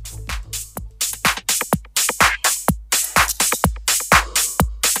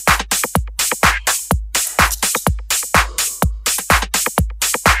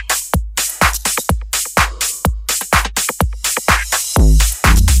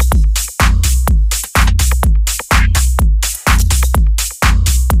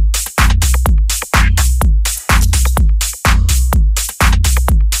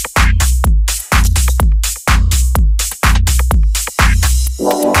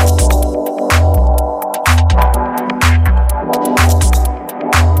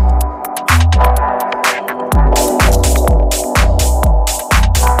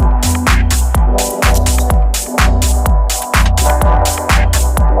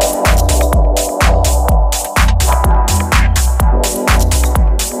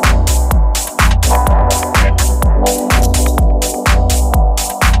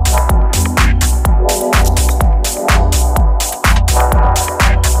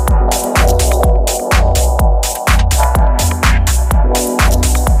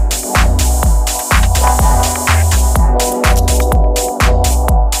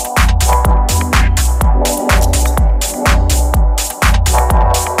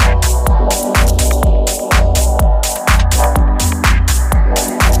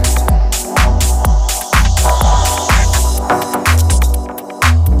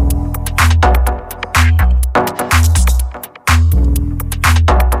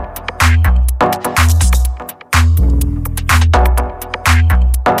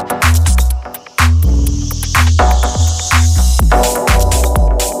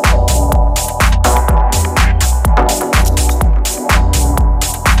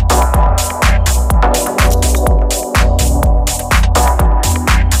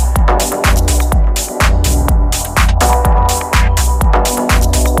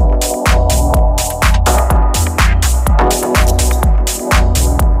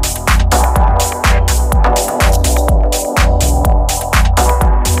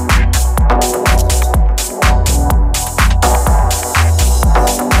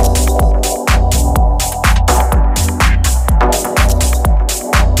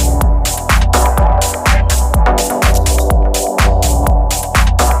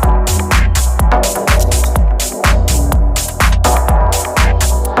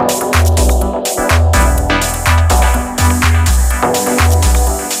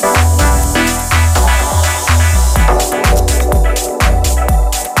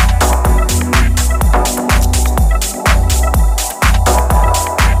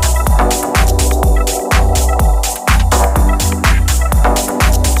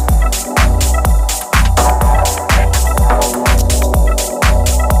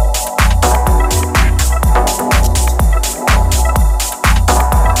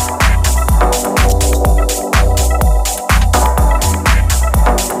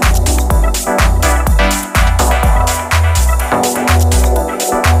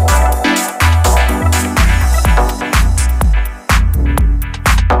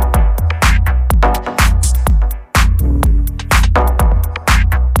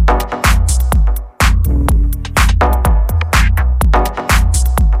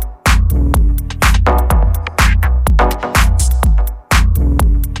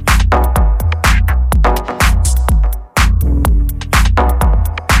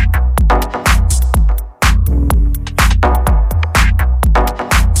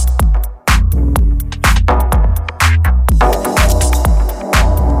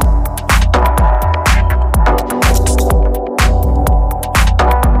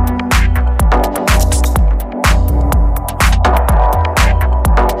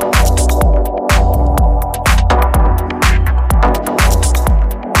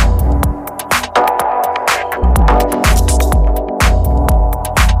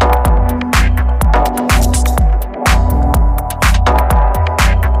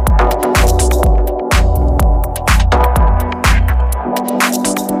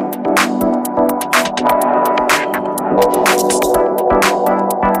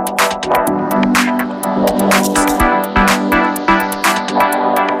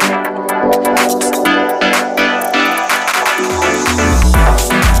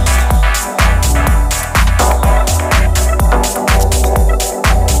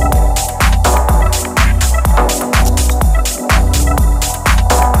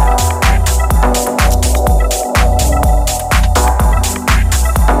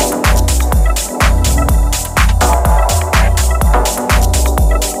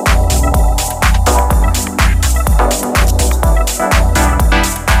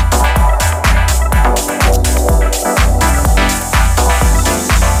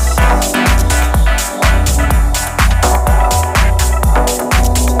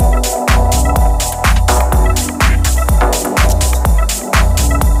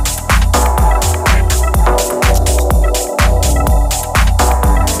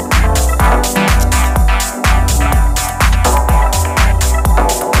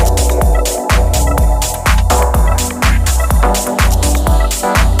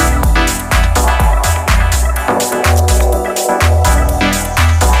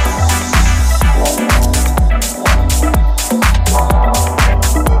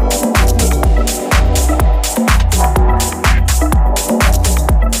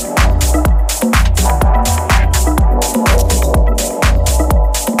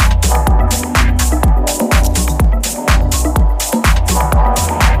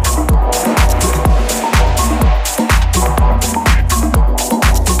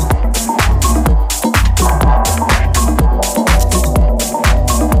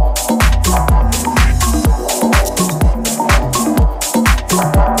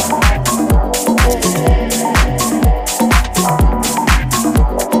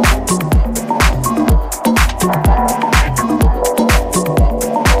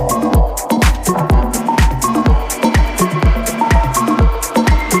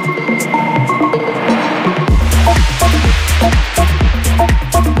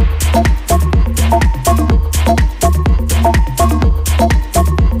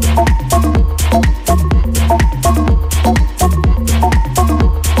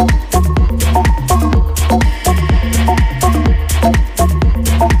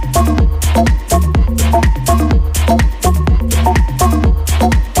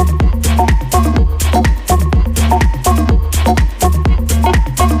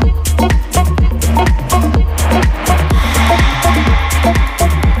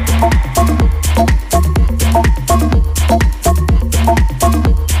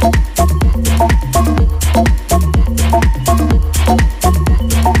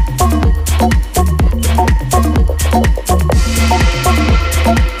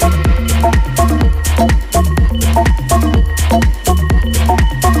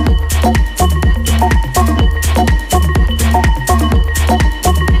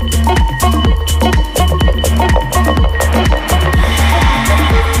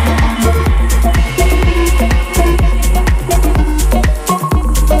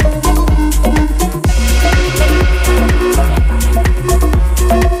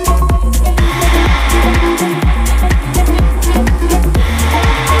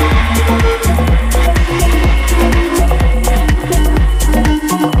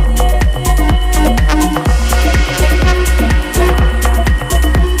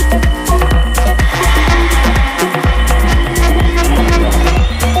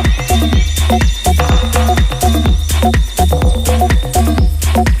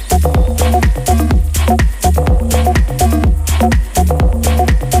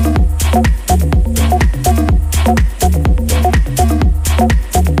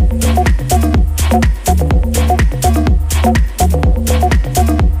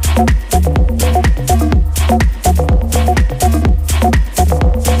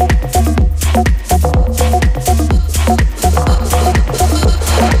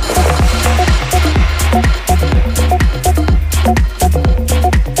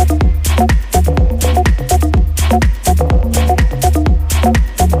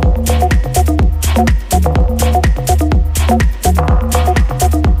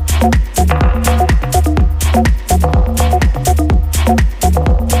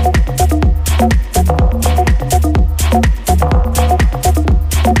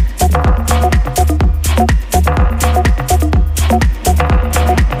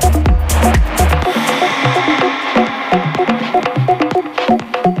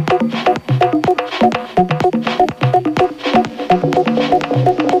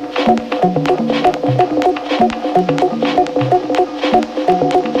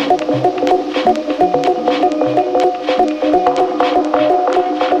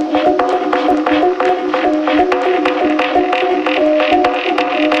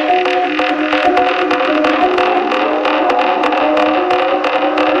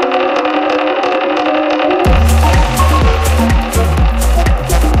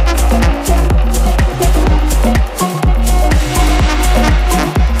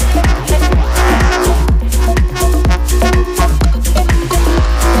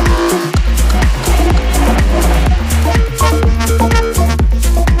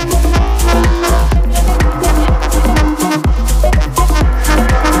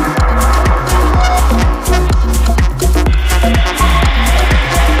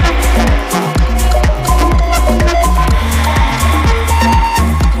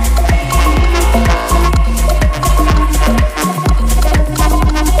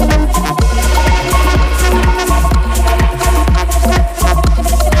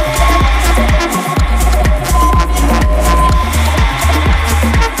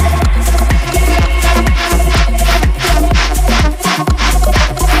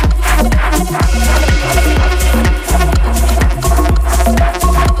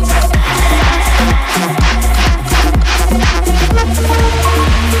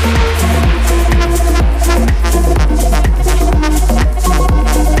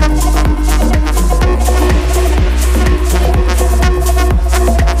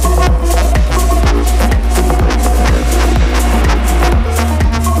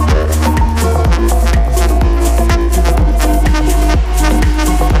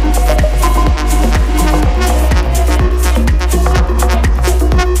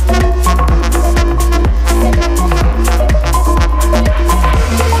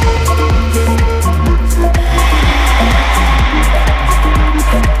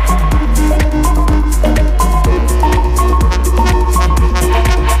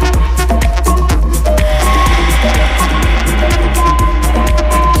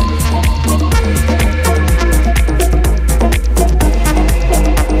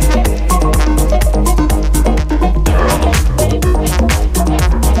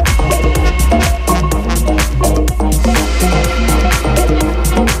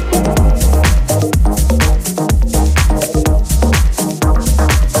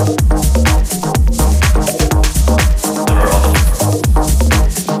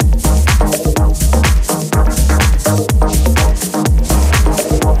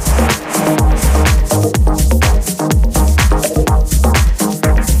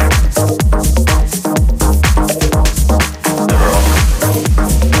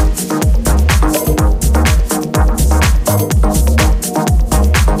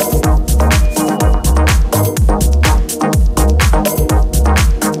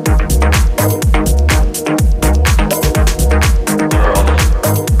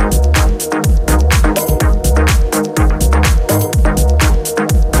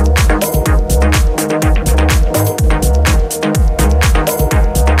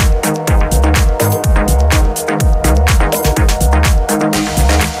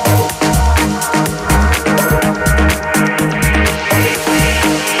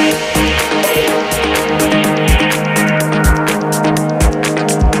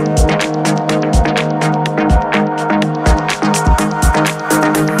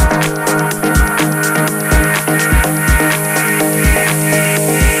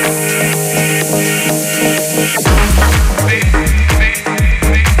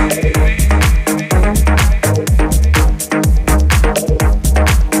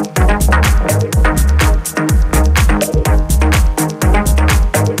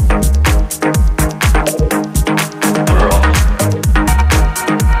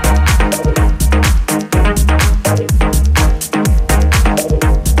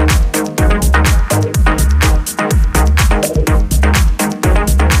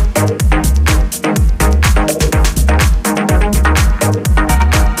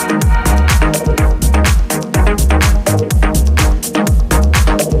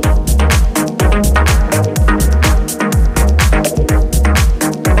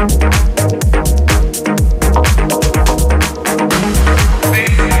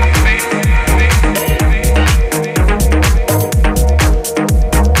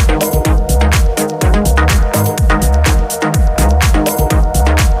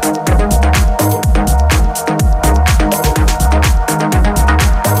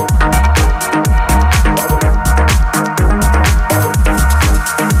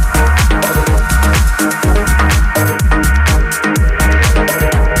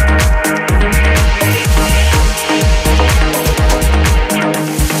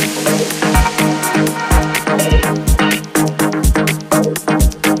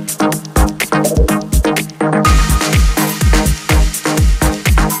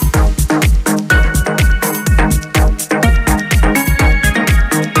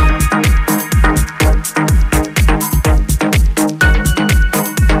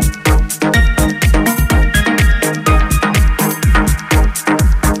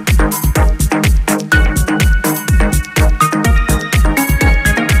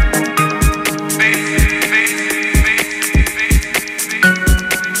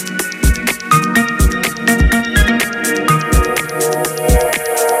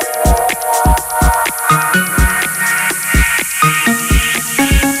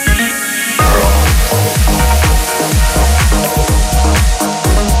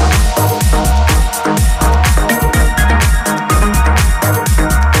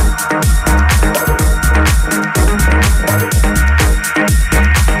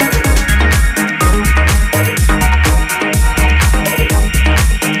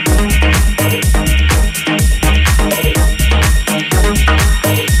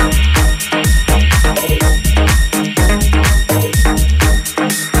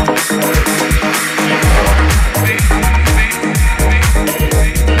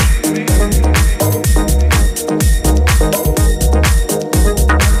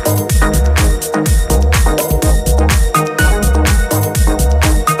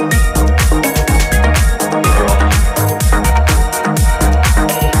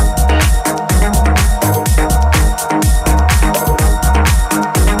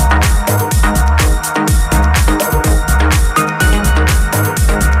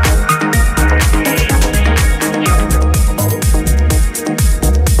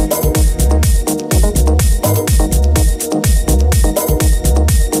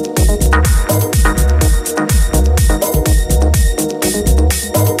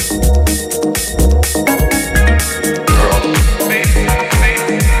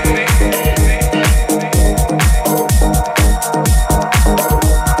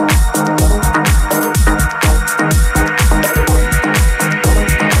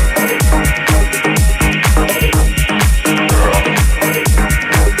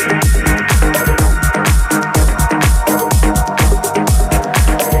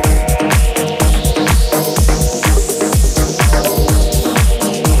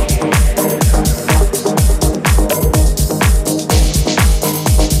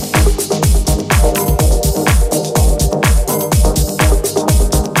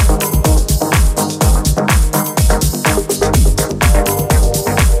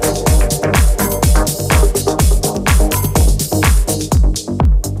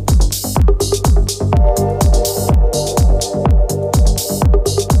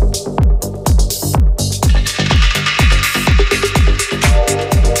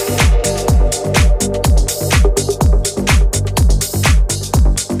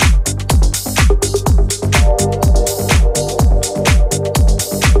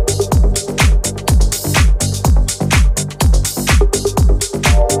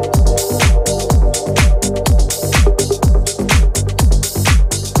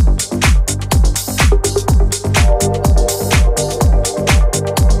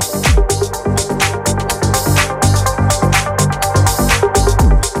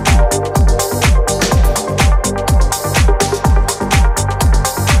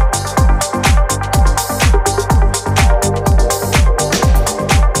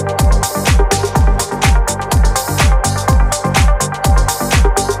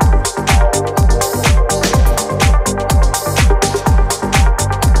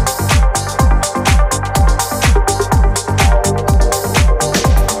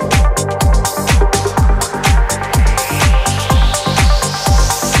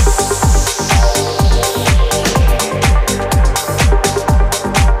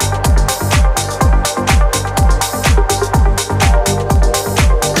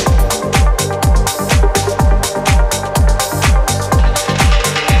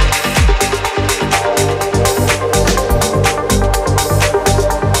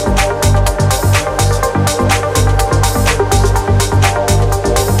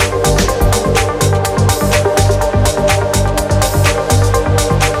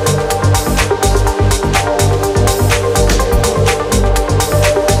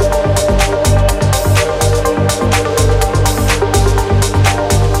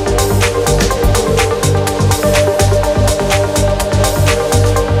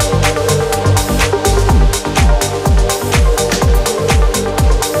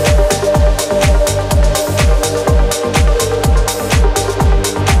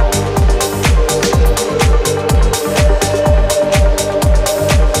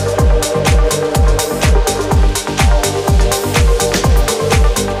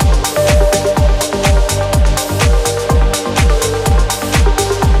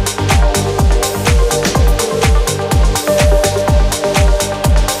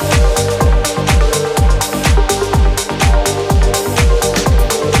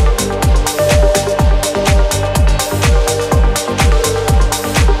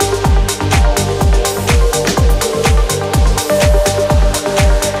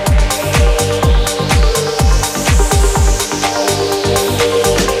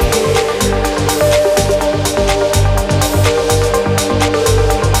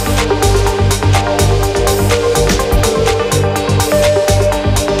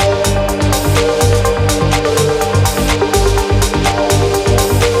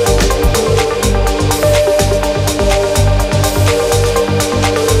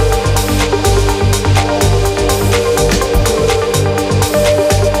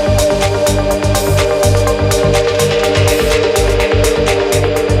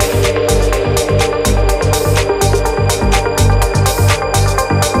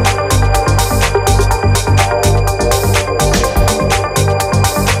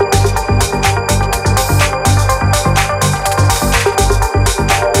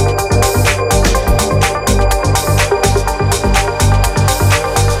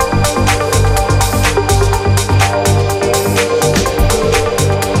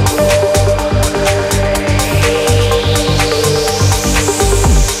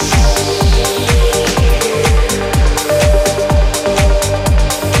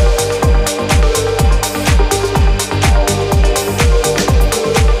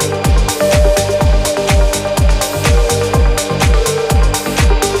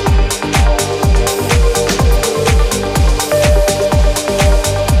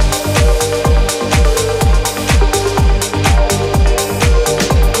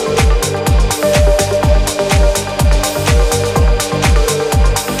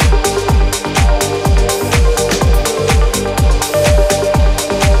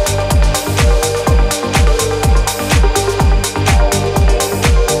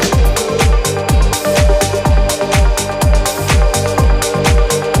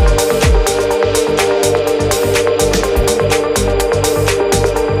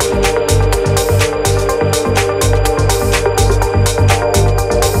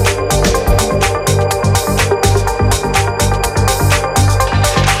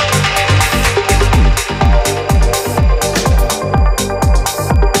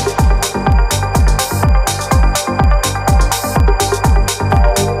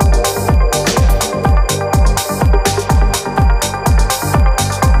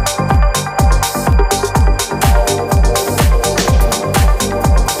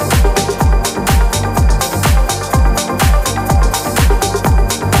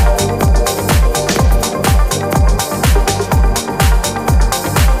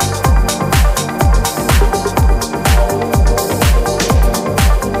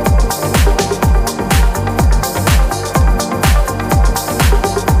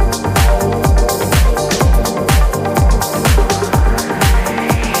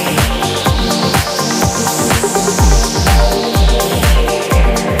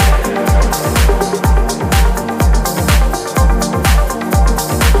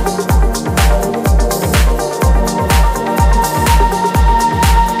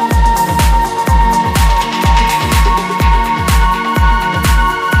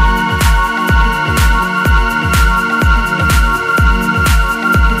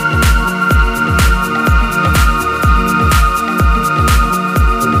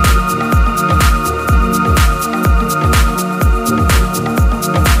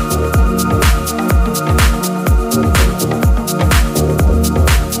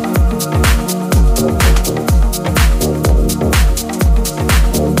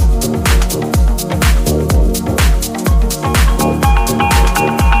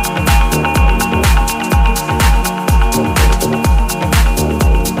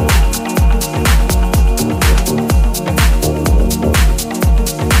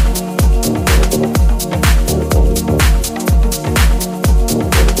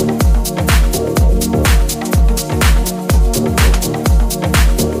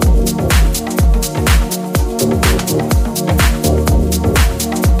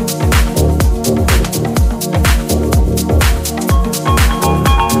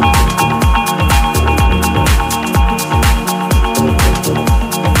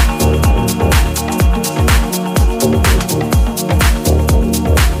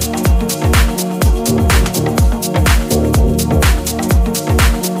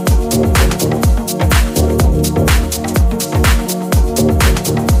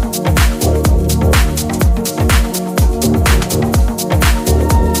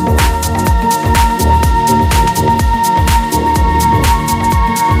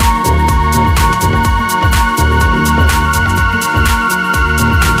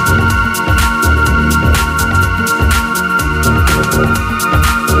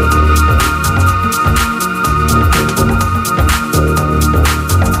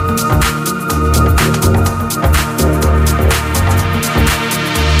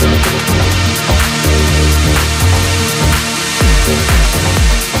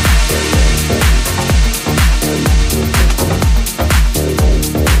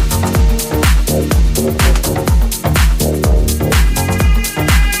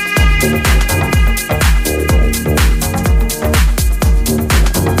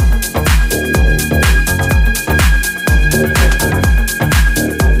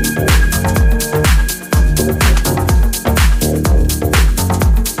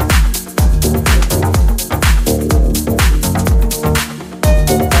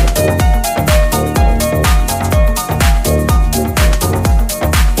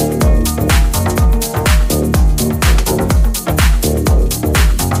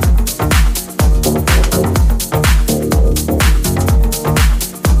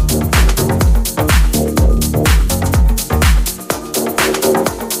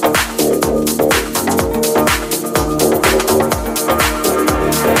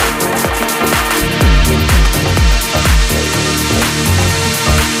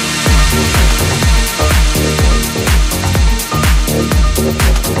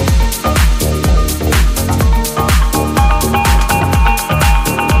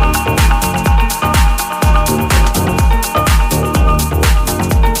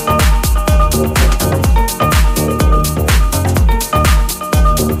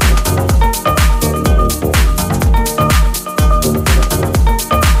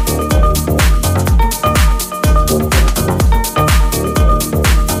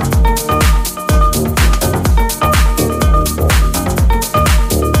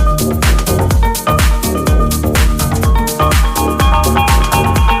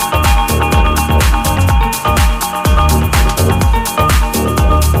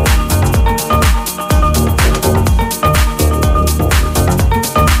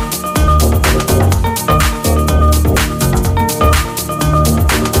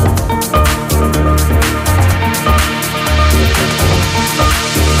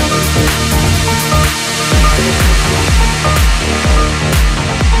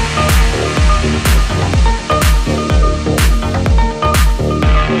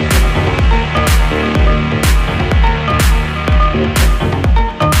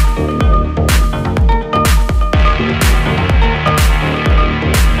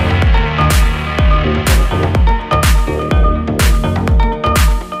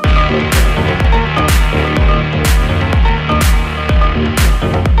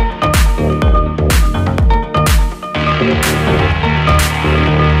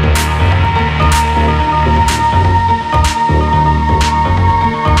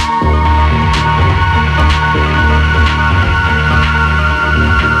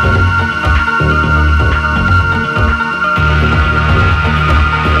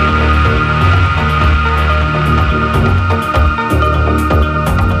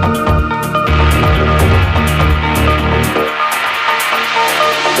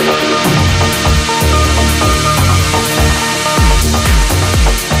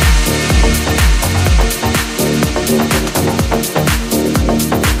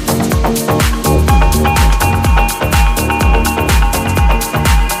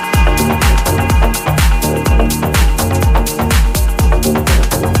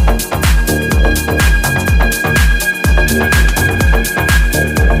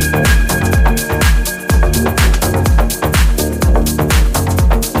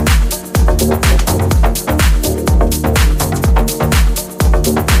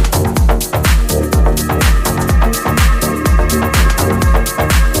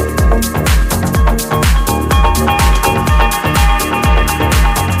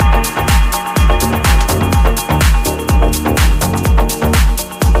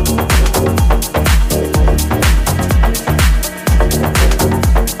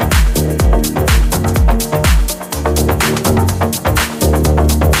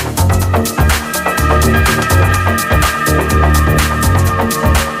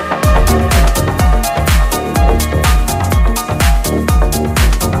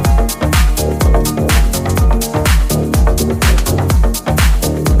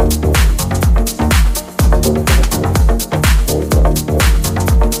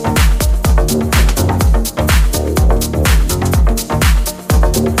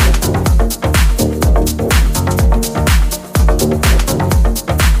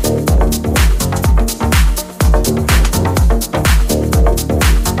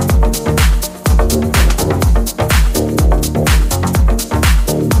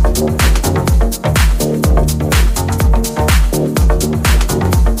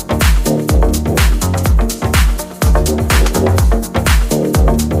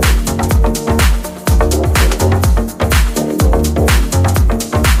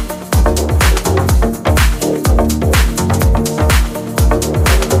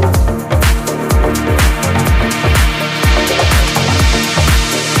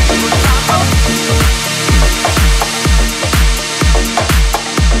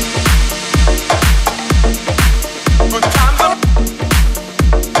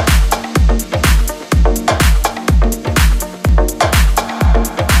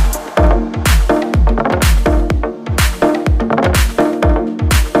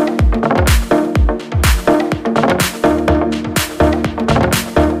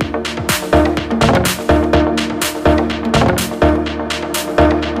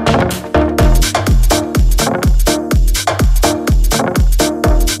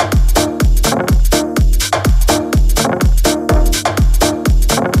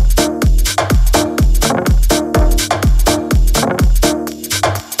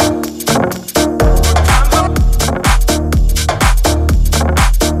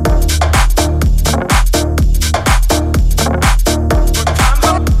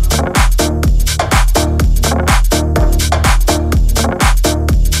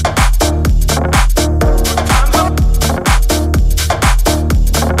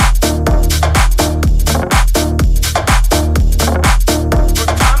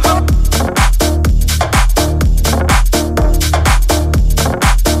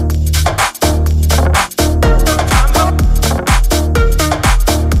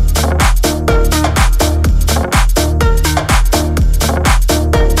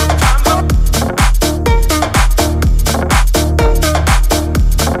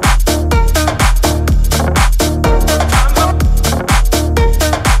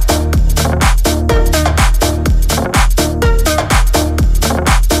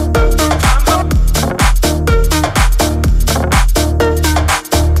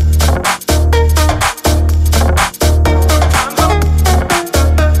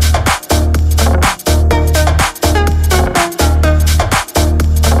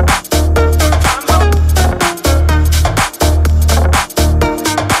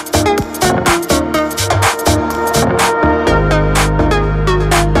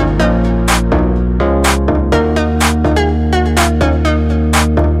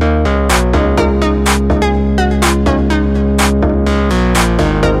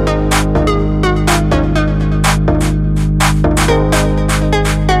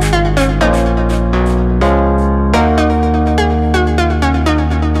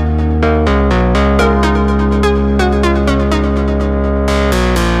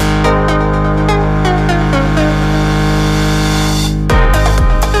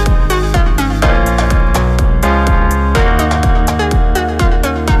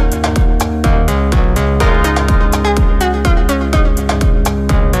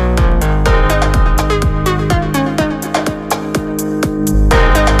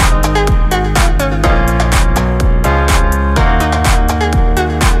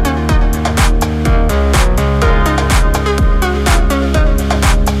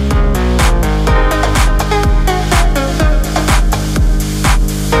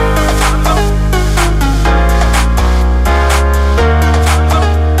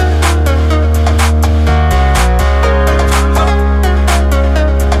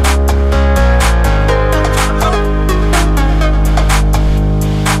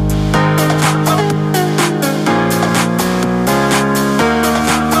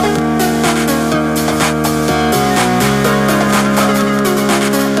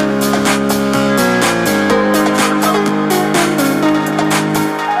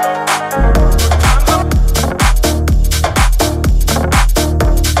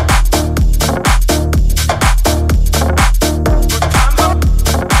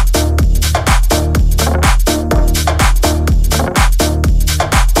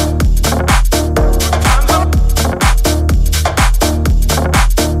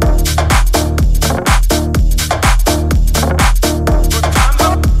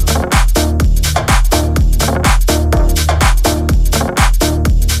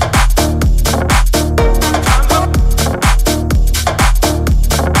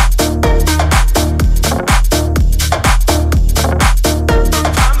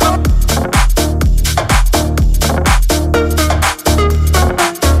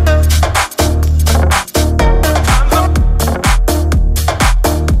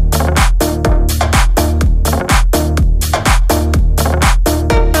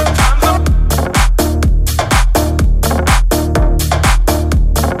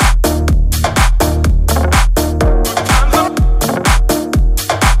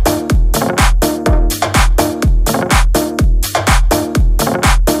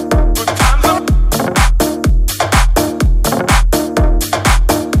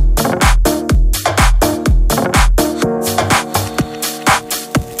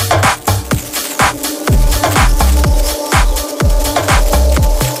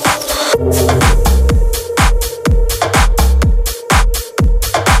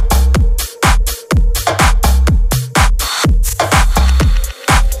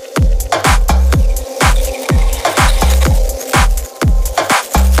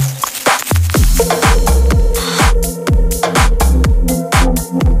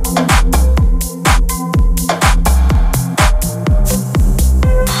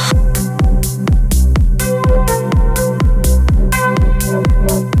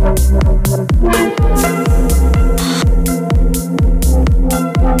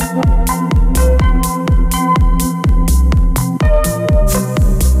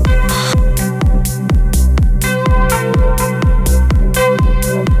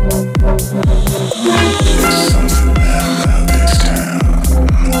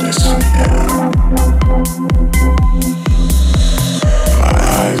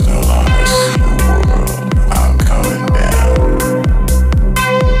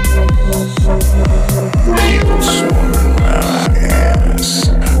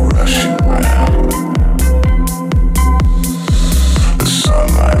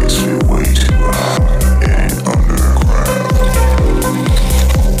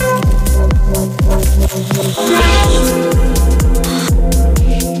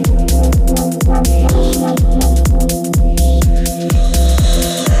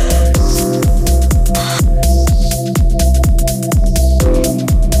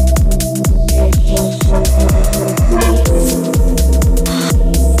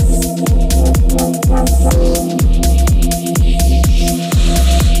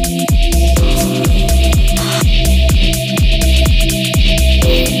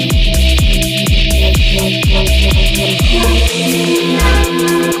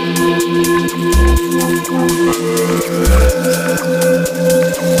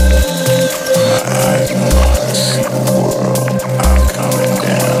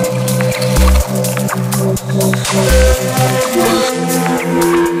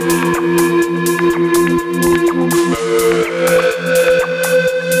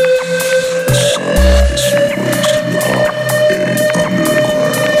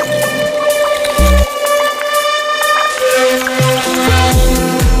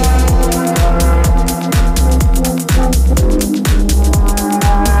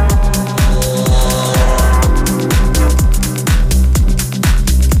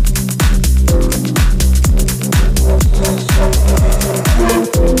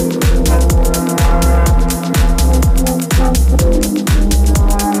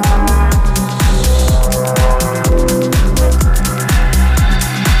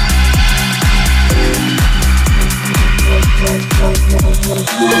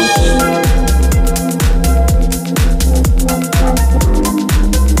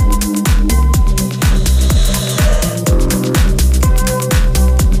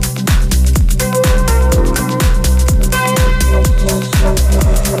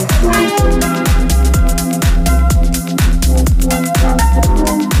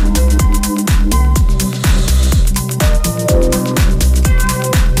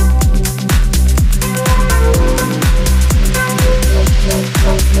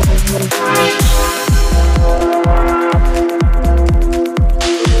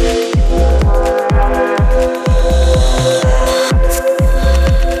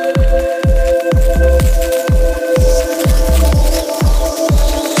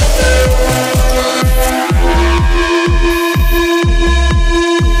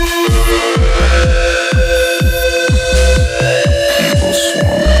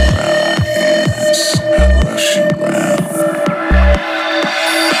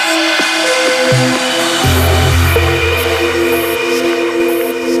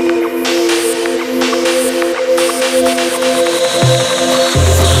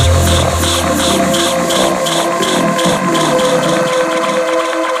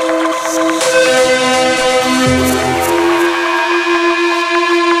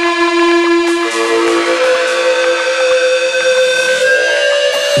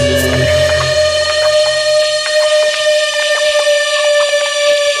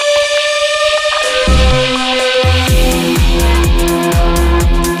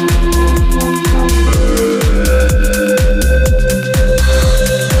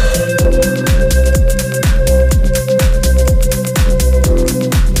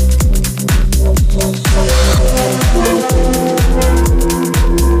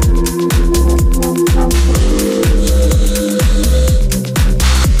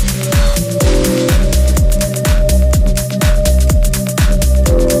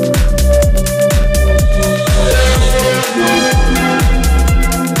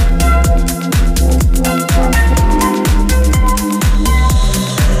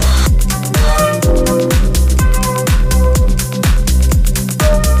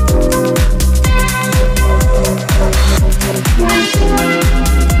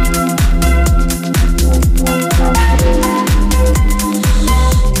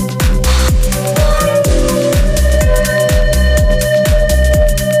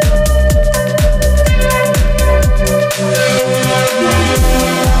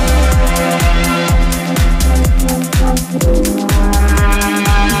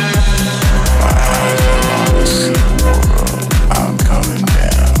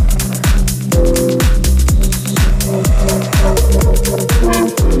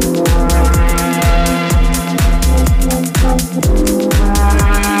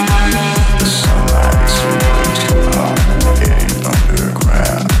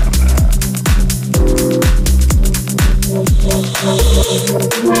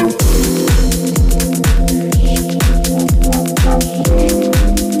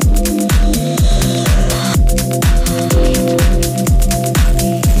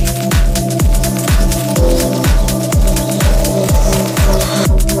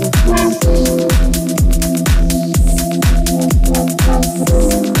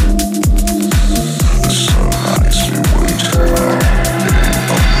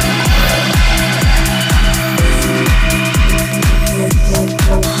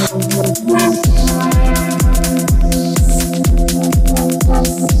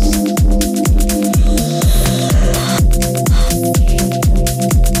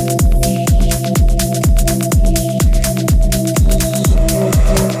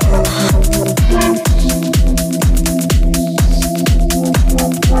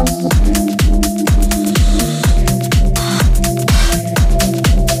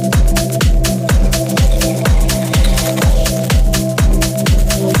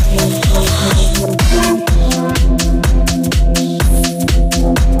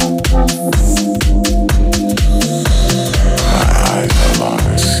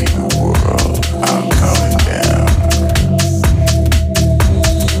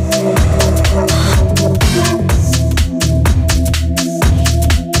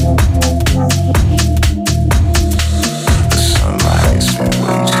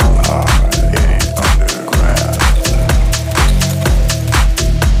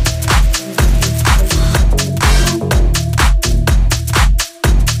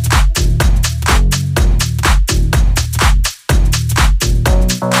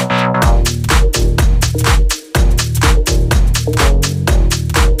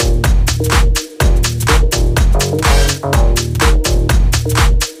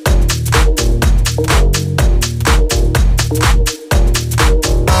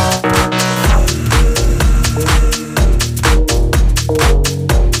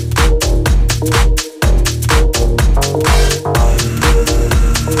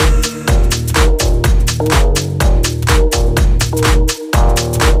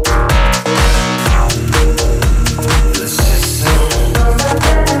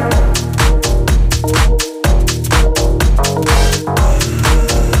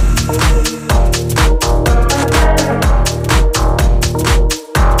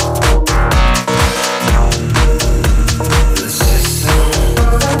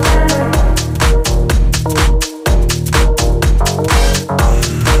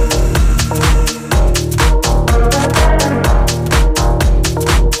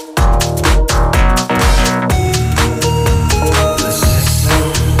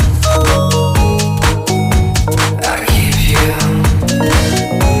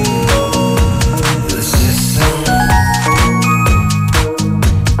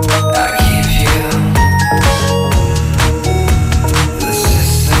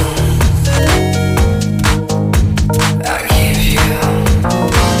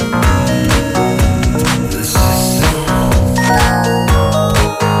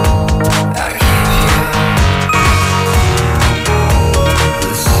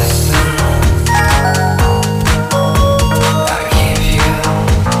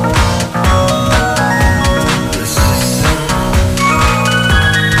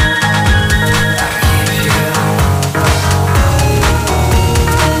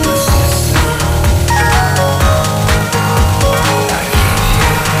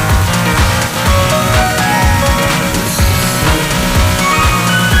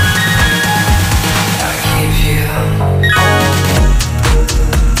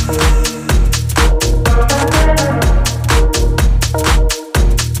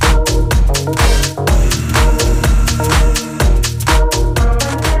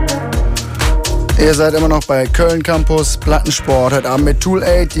 Ihr seid immer noch bei Köln Campus Plattensport. Heute Abend mit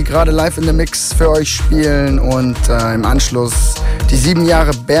TooL8, die gerade live in the Mix für euch spielen und im Anschluss die 7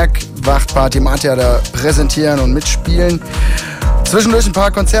 Jahre Bergwacht-Party im A-Theater präsentieren und mitspielen. Zwischendurch ein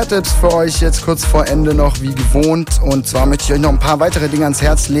paar Konzerttipps für euch jetzt kurz vor Ende noch wie gewohnt. Und zwar möchte ich euch noch ein paar weitere Dinge ans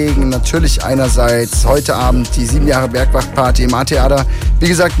Herz legen. Natürlich einerseits heute Abend die 7 Jahre Bergwacht-Party im A-Theater. Wie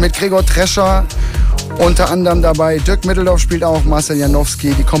gesagt mit Gregor Trescher unter anderem dabei. Dirk Mitteldorf spielt auch, Marcel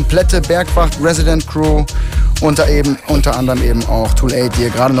Janowski, die komplette Bergwacht Resident Crew. Unter anderem eben auch TooL8, die ihr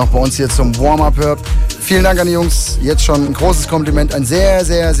gerade noch bei uns hier zum Warm-Up hört. Vielen Dank an die Jungs. Jetzt schon ein großes Kompliment. Ein sehr,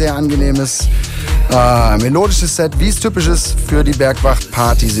 sehr, sehr angenehmes, melodisches Set, wie es typisch ist für die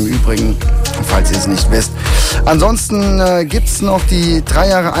Bergwacht-Partys im Übrigen, falls ihr es nicht wisst. Ansonsten gibt's noch die 3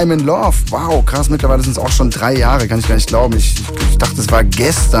 Jahre I'm in Love. Wow, krass, mittlerweile sind es auch schon 3 Jahre, kann ich gar nicht glauben. Ich dachte, es war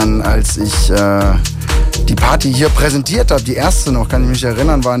gestern, als ich die Party hier präsentiert habe. Die erste noch, kann ich mich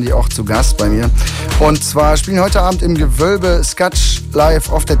erinnern, waren die auch zu Gast bei mir. Und zwar spielen heute Abend im Gewölbe Sketch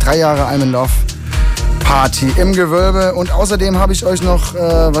live auf der 3 Jahre I'm in Love Party im Gewölbe. Und außerdem habe ich euch noch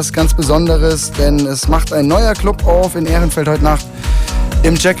was ganz Besonderes, denn es macht ein neuer Club auf in Ehrenfeld heute Nacht.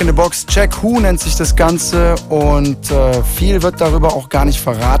 Im Jack in the Box. Jack Who nennt sich das Ganze und viel wird darüber auch gar nicht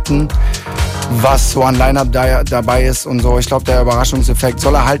verraten, was so an Line-Up dabei ist und so. Ich glaube, der Überraschungseffekt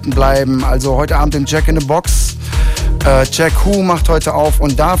soll erhalten bleiben. Also heute Abend im Jack in the Box. Jack Who macht heute auf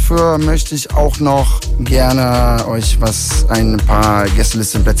und dafür möchte ich auch noch gerne euch ein paar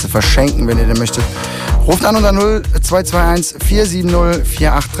Gästelistenplätze verschenken, wenn ihr denn möchtet. Ruft an unter 0221 470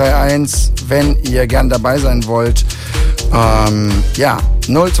 4831, wenn ihr gern dabei sein wollt.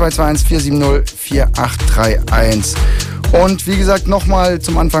 0221 470 4831. Und wie gesagt, nochmal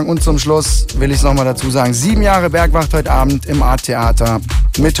zum Anfang und zum Schluss will ich es nochmal dazu sagen. 7 Jahre Bergwacht heute Abend im A-Theater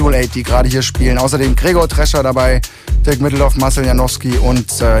mit TooL8, die gerade hier spielen. Außerdem Gregor Trescher dabei, Dirk Mitteldorf, Marcel Janowski und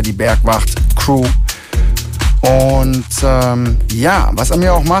die Bergwacht-Crew. Und was er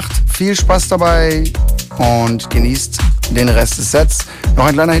mir auch macht, viel Spaß dabei und genießt den Rest des Sets. Noch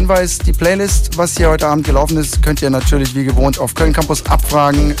ein kleiner Hinweis, die Playlist, was hier heute Abend gelaufen ist, könnt ihr natürlich wie gewohnt auf Köln Campus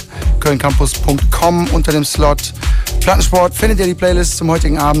abfragen. kölncampus.com unter dem Slot Plattensport findet ihr die Playlist zum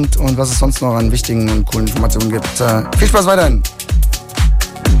heutigen Abend und was es sonst noch an wichtigen und coolen Informationen gibt. Viel Spaß weiterhin!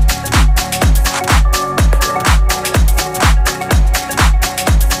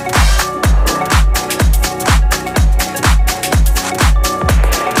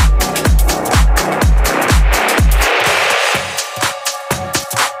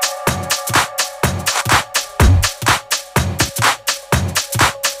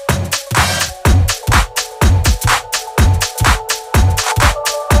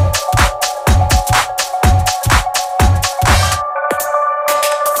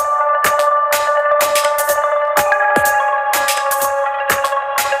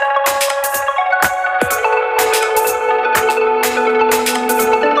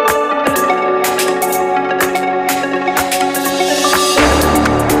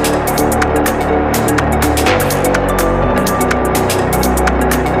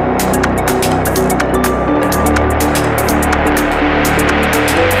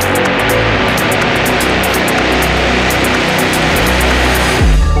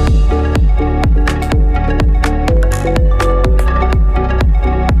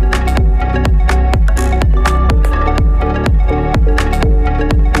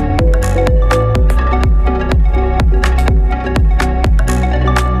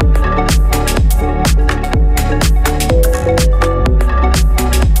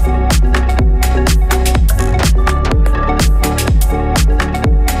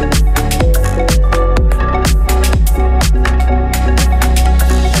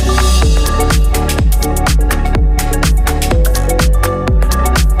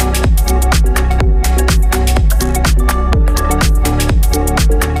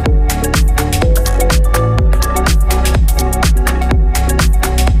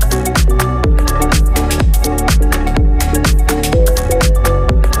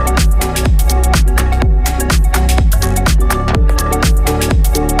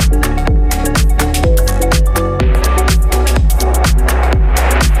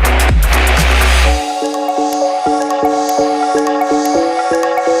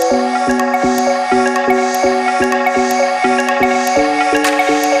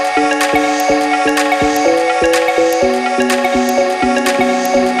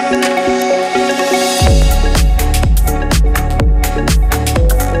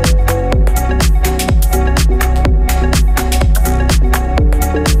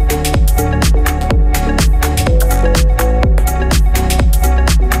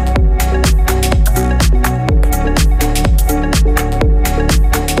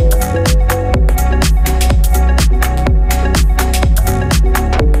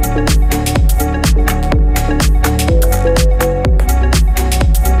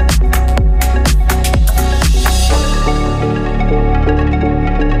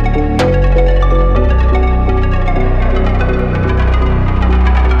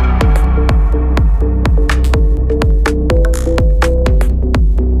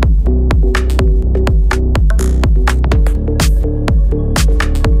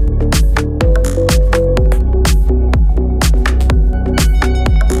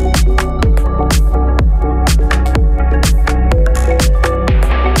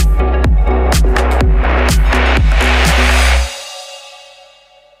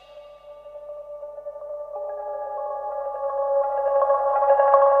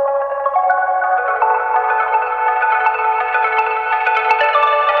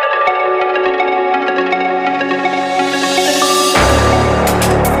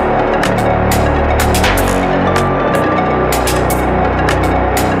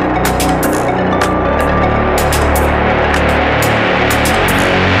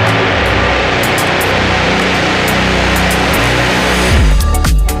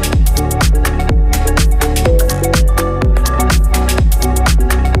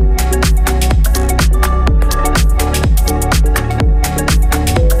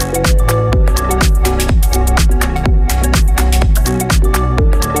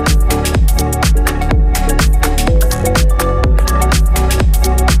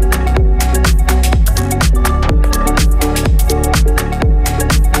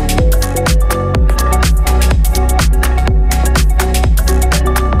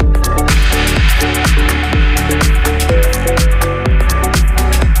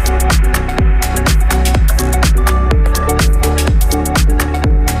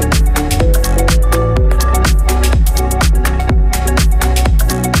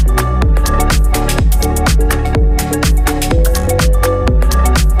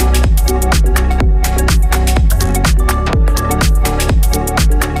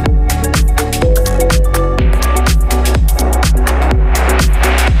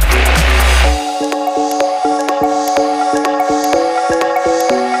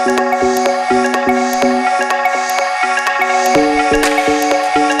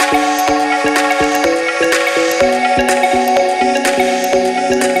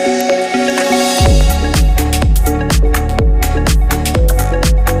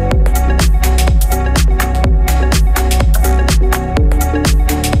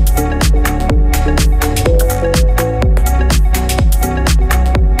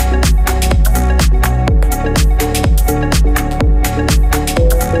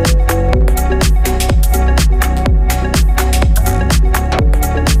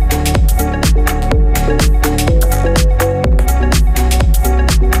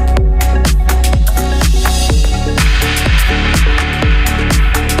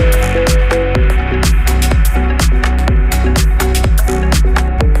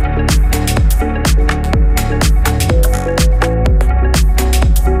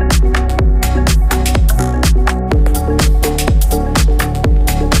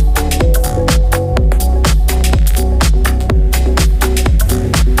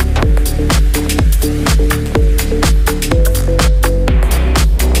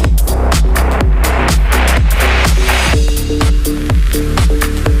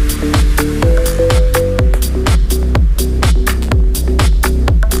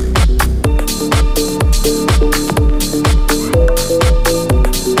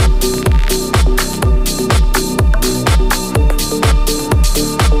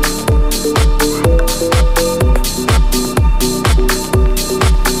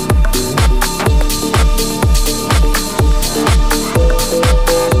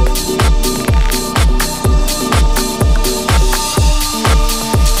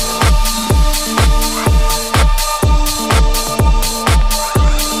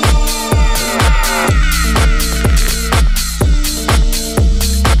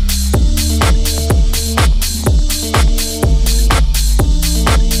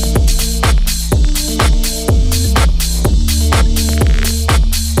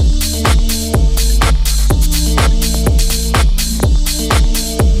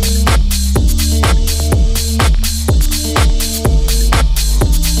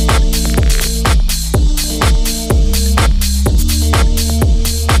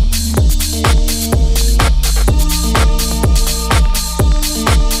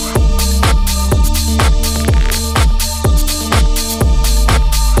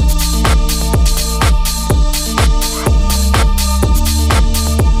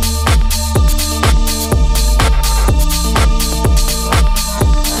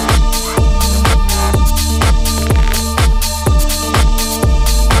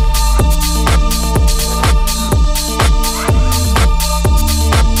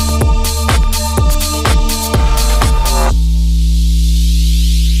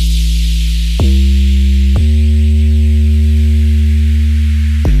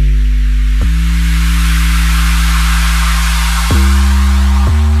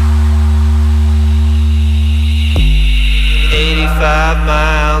 85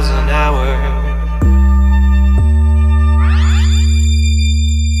 miles an hour.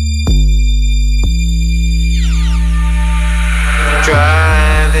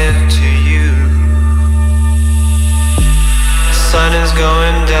 Driving to you. The sun is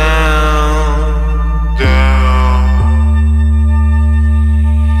going down, down.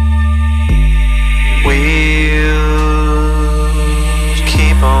 Wheels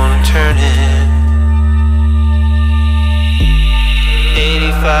keep on turning.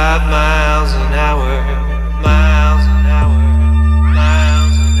 85 miles an hour. Miles an hour.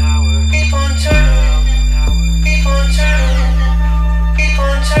 Miles an hour. Keep on turning. Keep on turning. Keep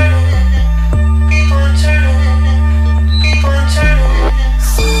on turning. Keep on turning. Keep on turning. Keep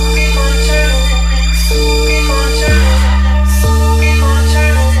on turning. Keep on turning. Keep on turning. Keep on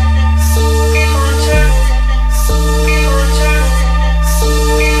turning. Keep on turning. Keep on turning.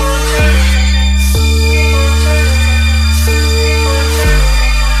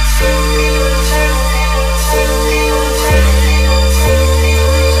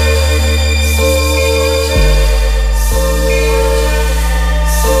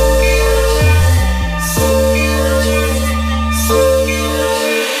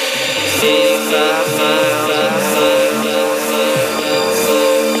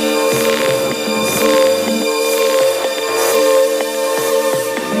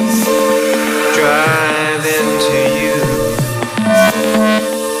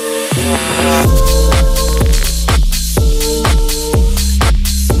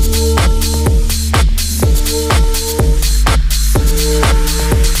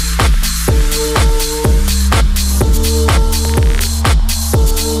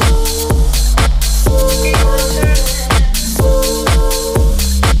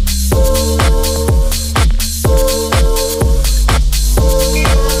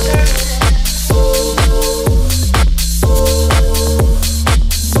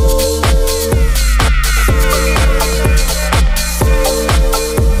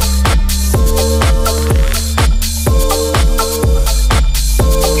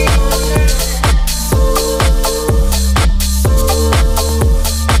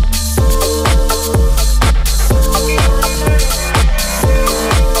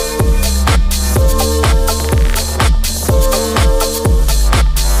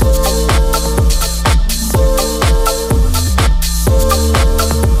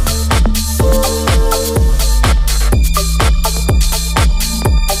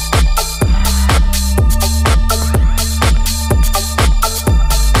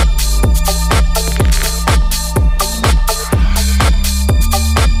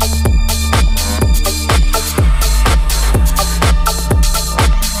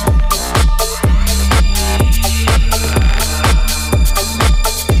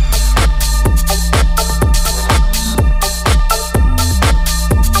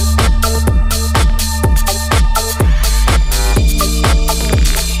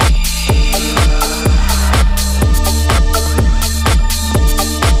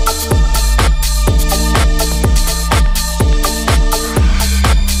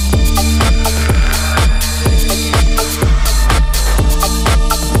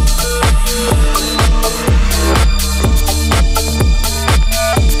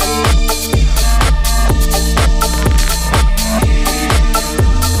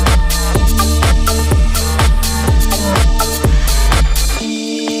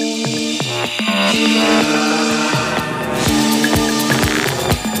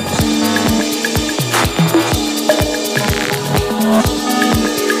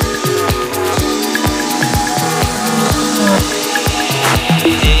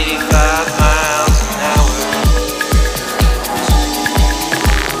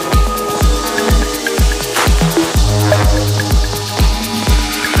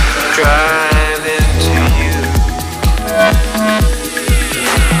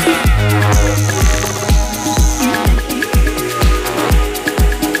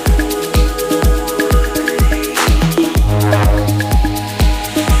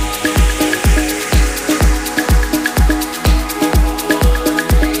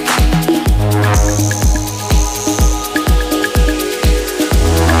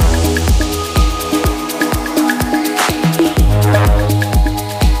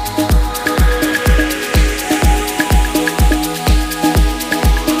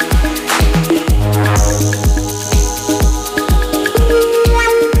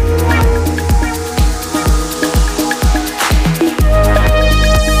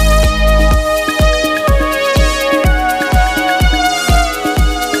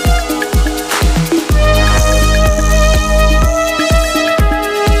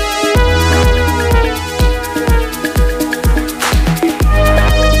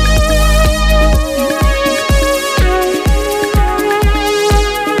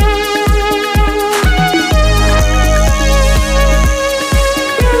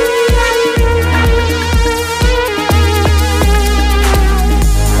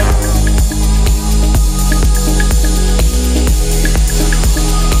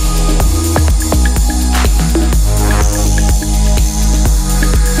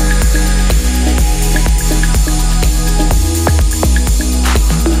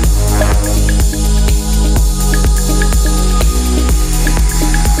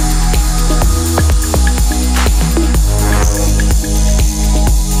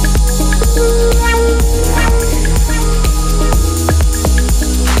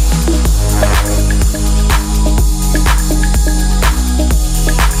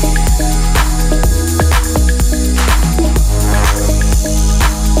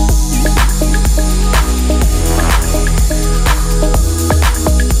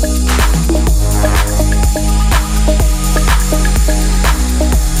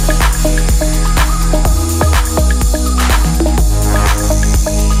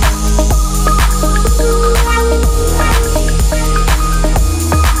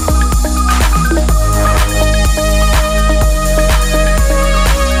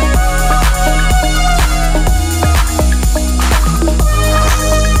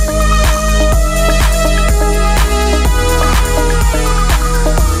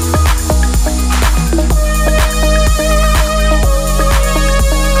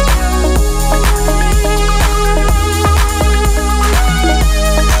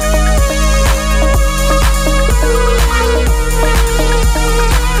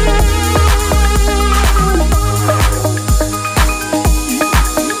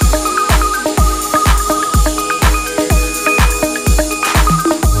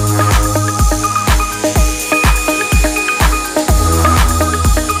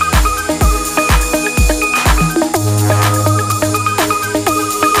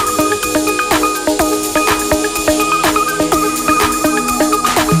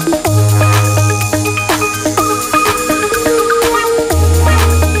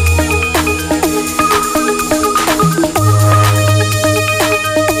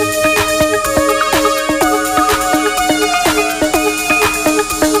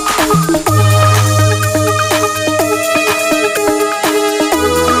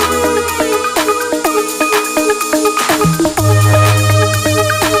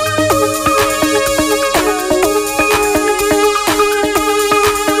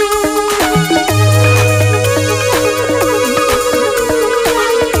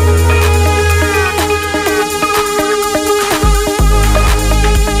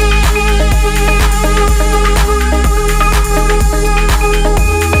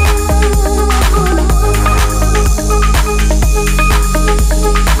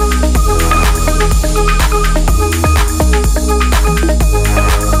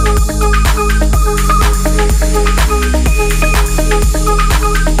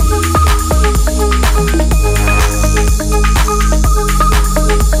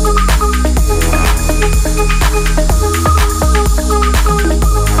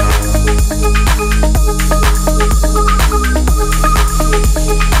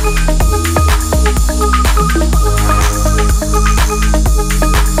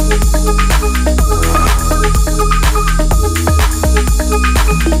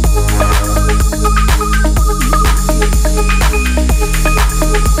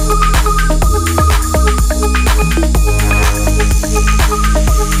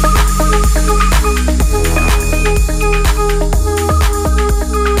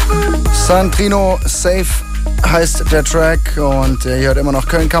 San Trino Safe heißt der Track und ihr hört immer noch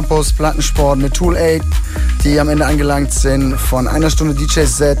Köln Campus, Plattensport mit TooL8, die am Ende angelangt sind von einer Stunde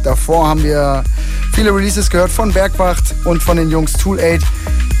DJ-Set. Davor haben wir viele Releases gehört von Bergwacht und von den Jungs TooL8,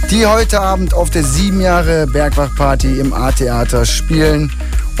 die heute Abend auf der 7 Jahre Bergwacht-Party im A-Theater spielen.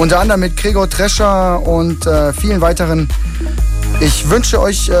 Unter anderem mit Gregor Trescher und vielen weiteren. Ich wünsche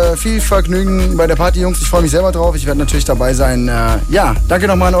euch viel Vergnügen bei der Party, Jungs. Ich freue mich selber drauf. Ich werde natürlich dabei sein. Ja, danke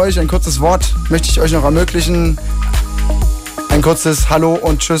nochmal an euch. Ein kurzes Wort möchte ich euch noch ermöglichen. Ein kurzes Hallo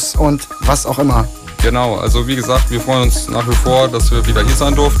und Tschüss und was auch immer. Genau, also wie gesagt, wir freuen uns nach wie vor, dass wir wieder hier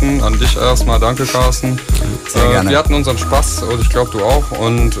sein durften. An dich erstmal, danke Carsten. Sehr gerne. Wir hatten unseren Spaß und ich glaube du auch.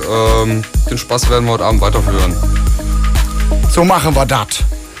 Und den Spaß werden wir heute Abend weiterführen. So machen wir das.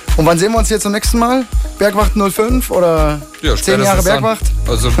 Und wann sehen wir uns hier zum nächsten Mal? Bergwacht 05 oder ja, 10 Jahre Bergwacht?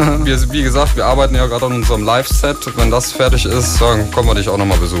 Also wie gesagt, wir arbeiten ja gerade an unserem Live-Set. Wenn das fertig ist, dann kommen wir dich auch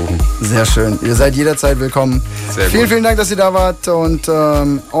nochmal besuchen. Sehr schön. Ihr seid jederzeit willkommen. Sehr gut. Vielen Dank, dass ihr da wart. Und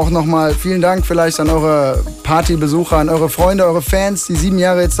auch nochmal vielen Dank vielleicht an eure Partybesucher, an eure Freunde, eure Fans, die 7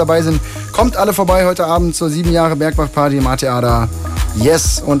 Jahre jetzt dabei sind. Kommt alle vorbei heute Abend zur 7 Jahre Bergwacht-Party im A-Theater.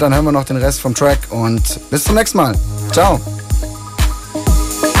 Yes. Und dann hören wir noch den Rest vom Track. Und bis zum nächsten Mal. Ciao.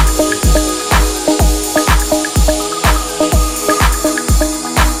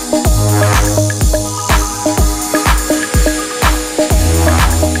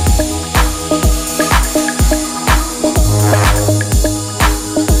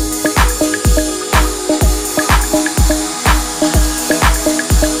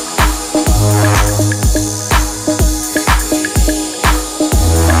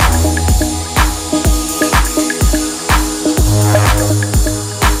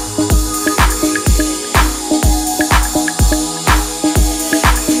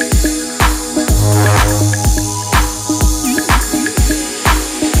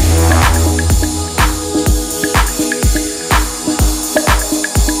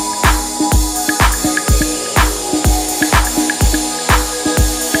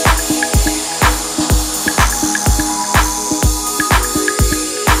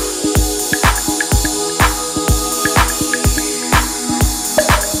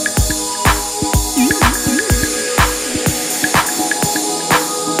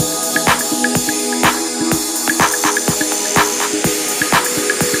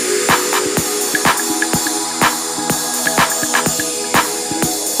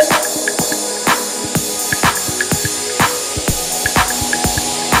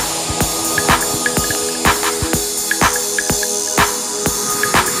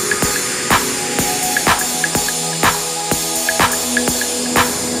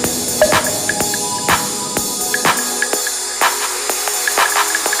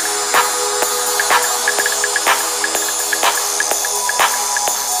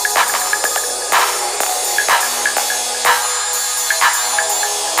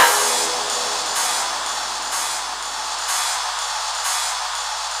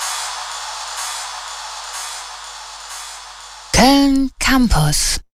 Köln Campus.